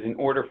 because in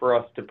order for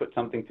us to put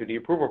something through the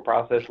approval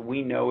process,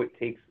 we know it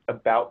takes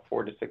about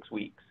 4 to 6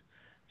 weeks.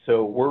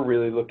 So we're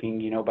really looking,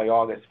 by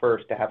August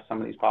 1st to have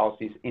some of these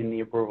policies in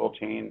the approval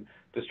chain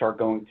to start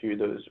going through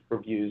those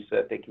reviews so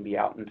that they can be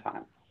out in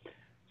time.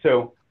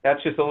 So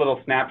that's just a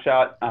little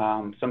snapshot.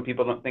 Some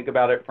people don't think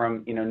about it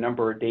from,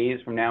 number of days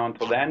from now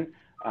until then.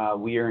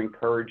 We are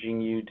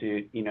encouraging you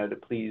to, to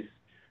please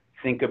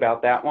think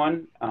about that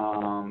one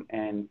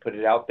and put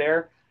it out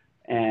there.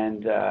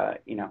 And,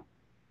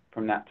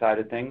 from that side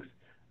of things.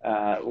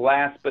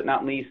 Last but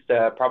not least,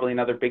 probably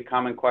another big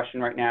common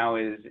question right now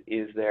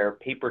is there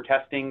paper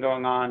testing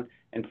going on?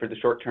 And for the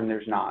short term,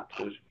 there's not.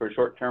 So for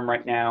short term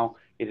right now,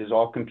 it is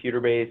all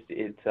computer-based.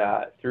 It's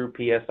through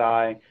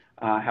PSI.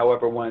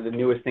 However, one of the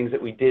newest things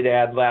that we did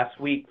add last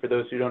week, for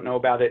those who don't know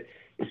about it,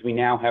 is we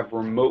now have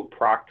remote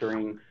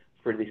proctoring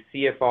for the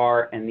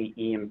CFR and the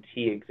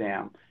EMT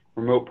exam.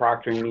 Remote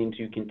proctoring means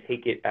you can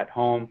take it at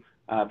home.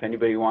 If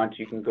anybody wants,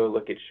 you can go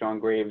look at Sean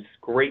Graves'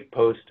 great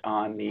post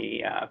on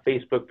the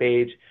Facebook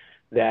page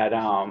that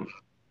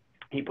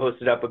he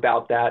posted up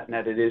about that, and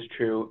that it is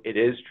true. It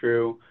is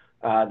true.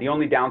 The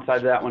only downside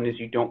of that one is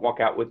you don't walk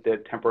out with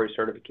the temporary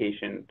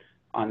certification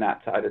on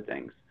that side of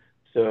things.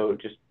 So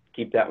just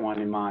keep that one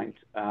in mind.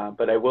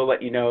 But I will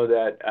let you know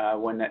that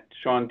when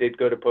Sean did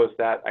go to post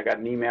that, I got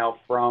an email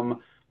from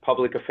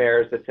Public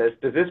Affairs that says,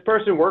 does this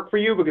person work for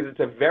you? Because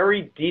it's a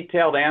very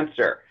detailed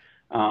answer.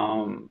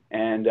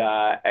 And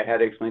I had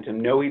to explain to him,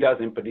 no, he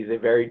doesn't, but he's a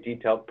very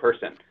detailed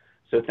person.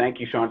 So thank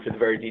you, Sean, for the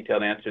very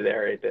detailed answer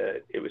there.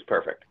 It was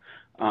perfect.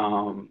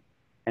 And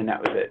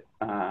that was it.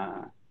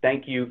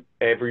 Thank you,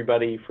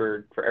 everybody,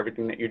 for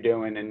everything that you're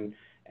doing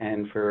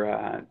and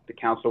for the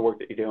council work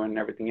that you're doing and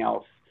everything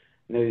else.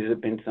 I know these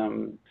have been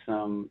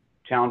some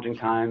challenging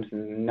times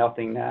and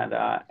nothing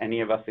that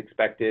any of us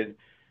expected.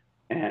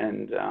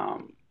 And I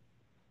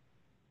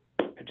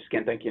just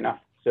can't thank you enough.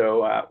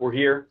 So we're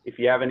here. If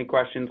you have any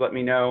questions, let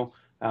me know.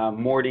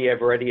 Morty,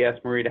 I've already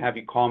asked Marie to have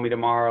you call me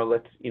tomorrow.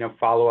 Let's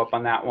follow up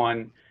on that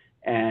one,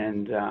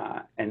 and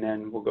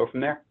then we'll go from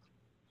there.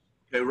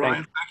 Okay,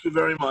 Ryan, thank you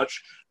very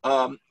much.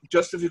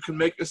 Just if you can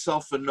make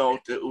yourself a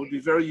note, it would be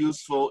very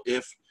useful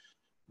if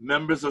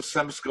members of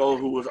REMSCO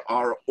who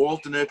are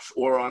alternates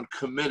or on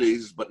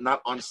committees, but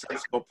not on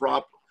REMSCO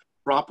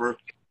proper,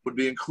 would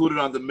be included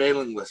on the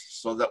mailing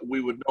list so that we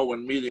would know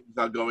when meetings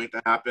are going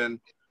to happen.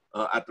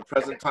 At the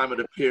present time,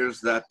 it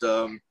appears that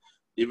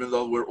even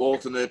though we're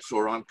alternates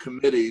or on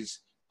committees,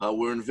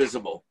 we're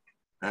invisible.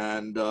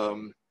 And,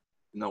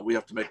 we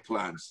have to make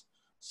plans.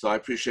 So I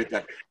appreciate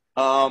that.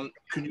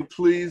 Can you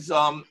please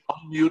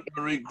unmute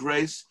Marie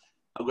Grace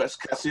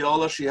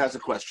Cassiola? She has a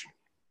question.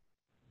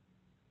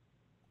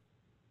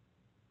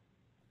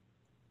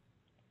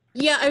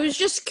 Yeah, I was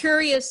just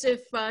curious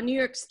if New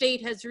York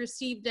State has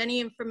received any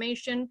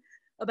information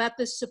about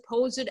the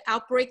supposed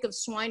outbreak of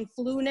swine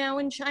flu now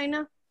in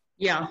China.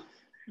 Yeah.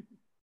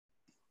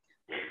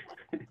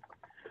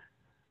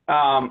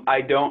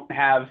 I don't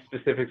have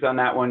specifics on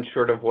that one,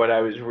 short of what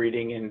I was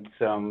reading in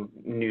some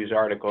news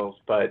articles,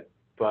 but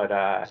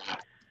I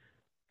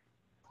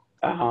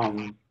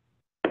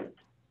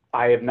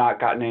have not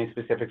gotten any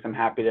specifics. I'm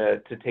happy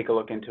to take a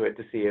look into it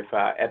to see if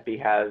Epi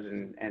has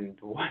and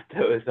what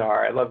those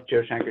are. I love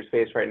Joe Schenker's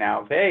face right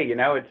now. Hey,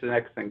 it's the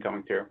next thing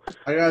coming through.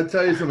 I gotta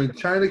tell you something.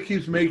 China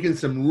keeps making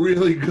some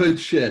really good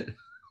shit.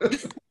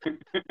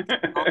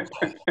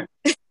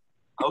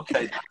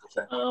 Okay.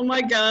 Oh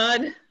my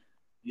God.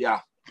 Yeah.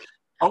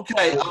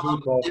 Okay. Is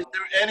there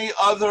any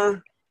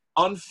other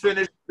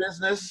unfinished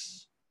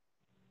business?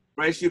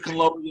 Grace, you can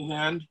lower your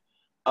hand.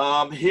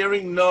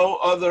 Hearing no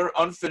other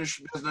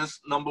unfinished business,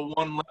 number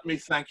one, let me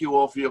thank you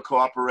all for your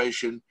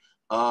cooperation,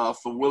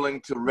 for willing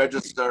to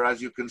register.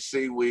 As you can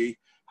see, we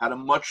had a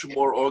much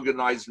more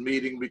organized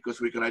meeting because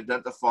we can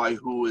identify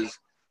who is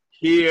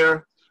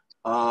here.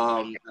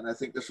 And I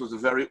think this was a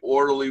very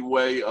orderly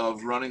way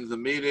of running the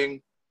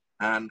meeting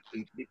and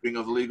in keeping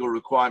of legal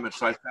requirements.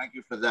 So I thank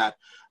you for that.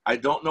 I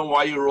don't know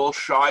why you're all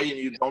shy and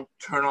you don't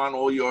turn on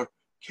all your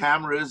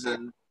cameras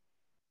and,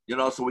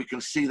 so we can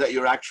see that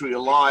you're actually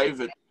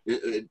alive.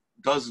 It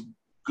does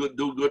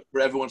do good for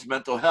everyone's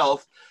mental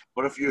health.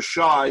 But if you're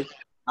shy,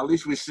 at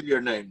least we see your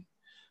name.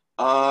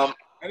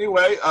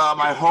 Anyway,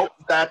 I hope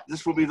that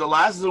this will be the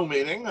last Zoom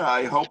meeting.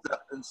 I hope that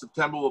in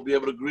September we'll be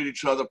able to greet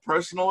each other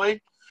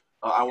personally.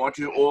 I want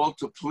you all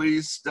to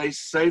please stay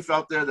safe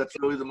out there. That's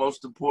really the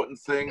most important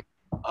thing.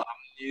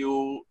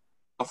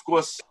 Of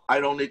course, I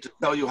don't need to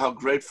tell you how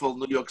grateful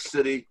New York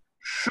City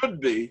should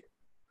be,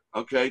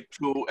 okay,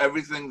 to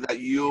everything that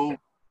you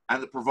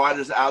and the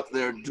providers out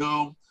there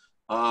do.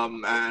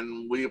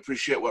 And we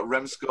appreciate what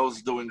REMSCO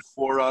is doing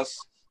for us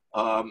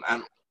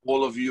and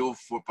all of you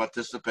for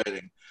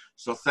participating.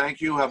 So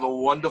thank you. Have a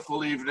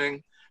wonderful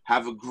evening.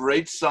 Have a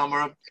great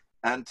summer.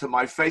 And to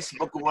my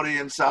Facebook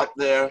audience out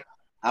there,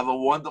 have a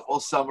wonderful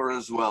summer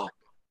as well.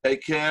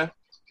 Take care.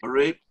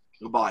 Marie,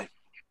 goodbye.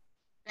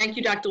 Thank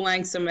you, Dr.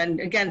 Langsam. And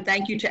again,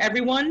 thank you to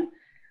everyone.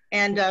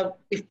 And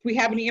if we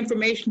have any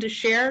information to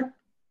share,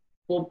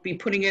 we'll be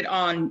putting it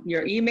on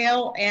your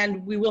email,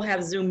 and we will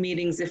have Zoom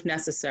meetings if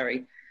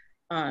necessary.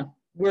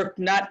 We're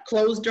not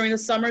closed during the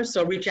summer,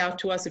 so reach out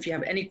to us if you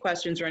have any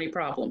questions or any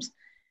problems.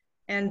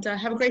 And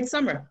have a great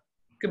summer.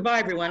 Goodbye,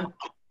 everyone.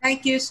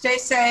 Thank you. Stay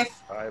safe.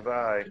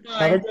 Bye-bye.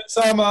 Have a good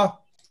summer.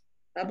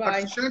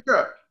 Bye-bye.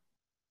 Shinka,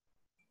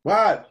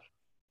 What?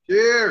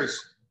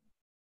 cheers.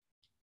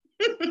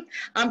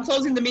 I'm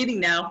closing the meeting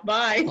now.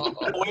 Bye.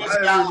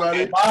 Bye,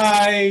 everybody.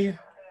 Bye.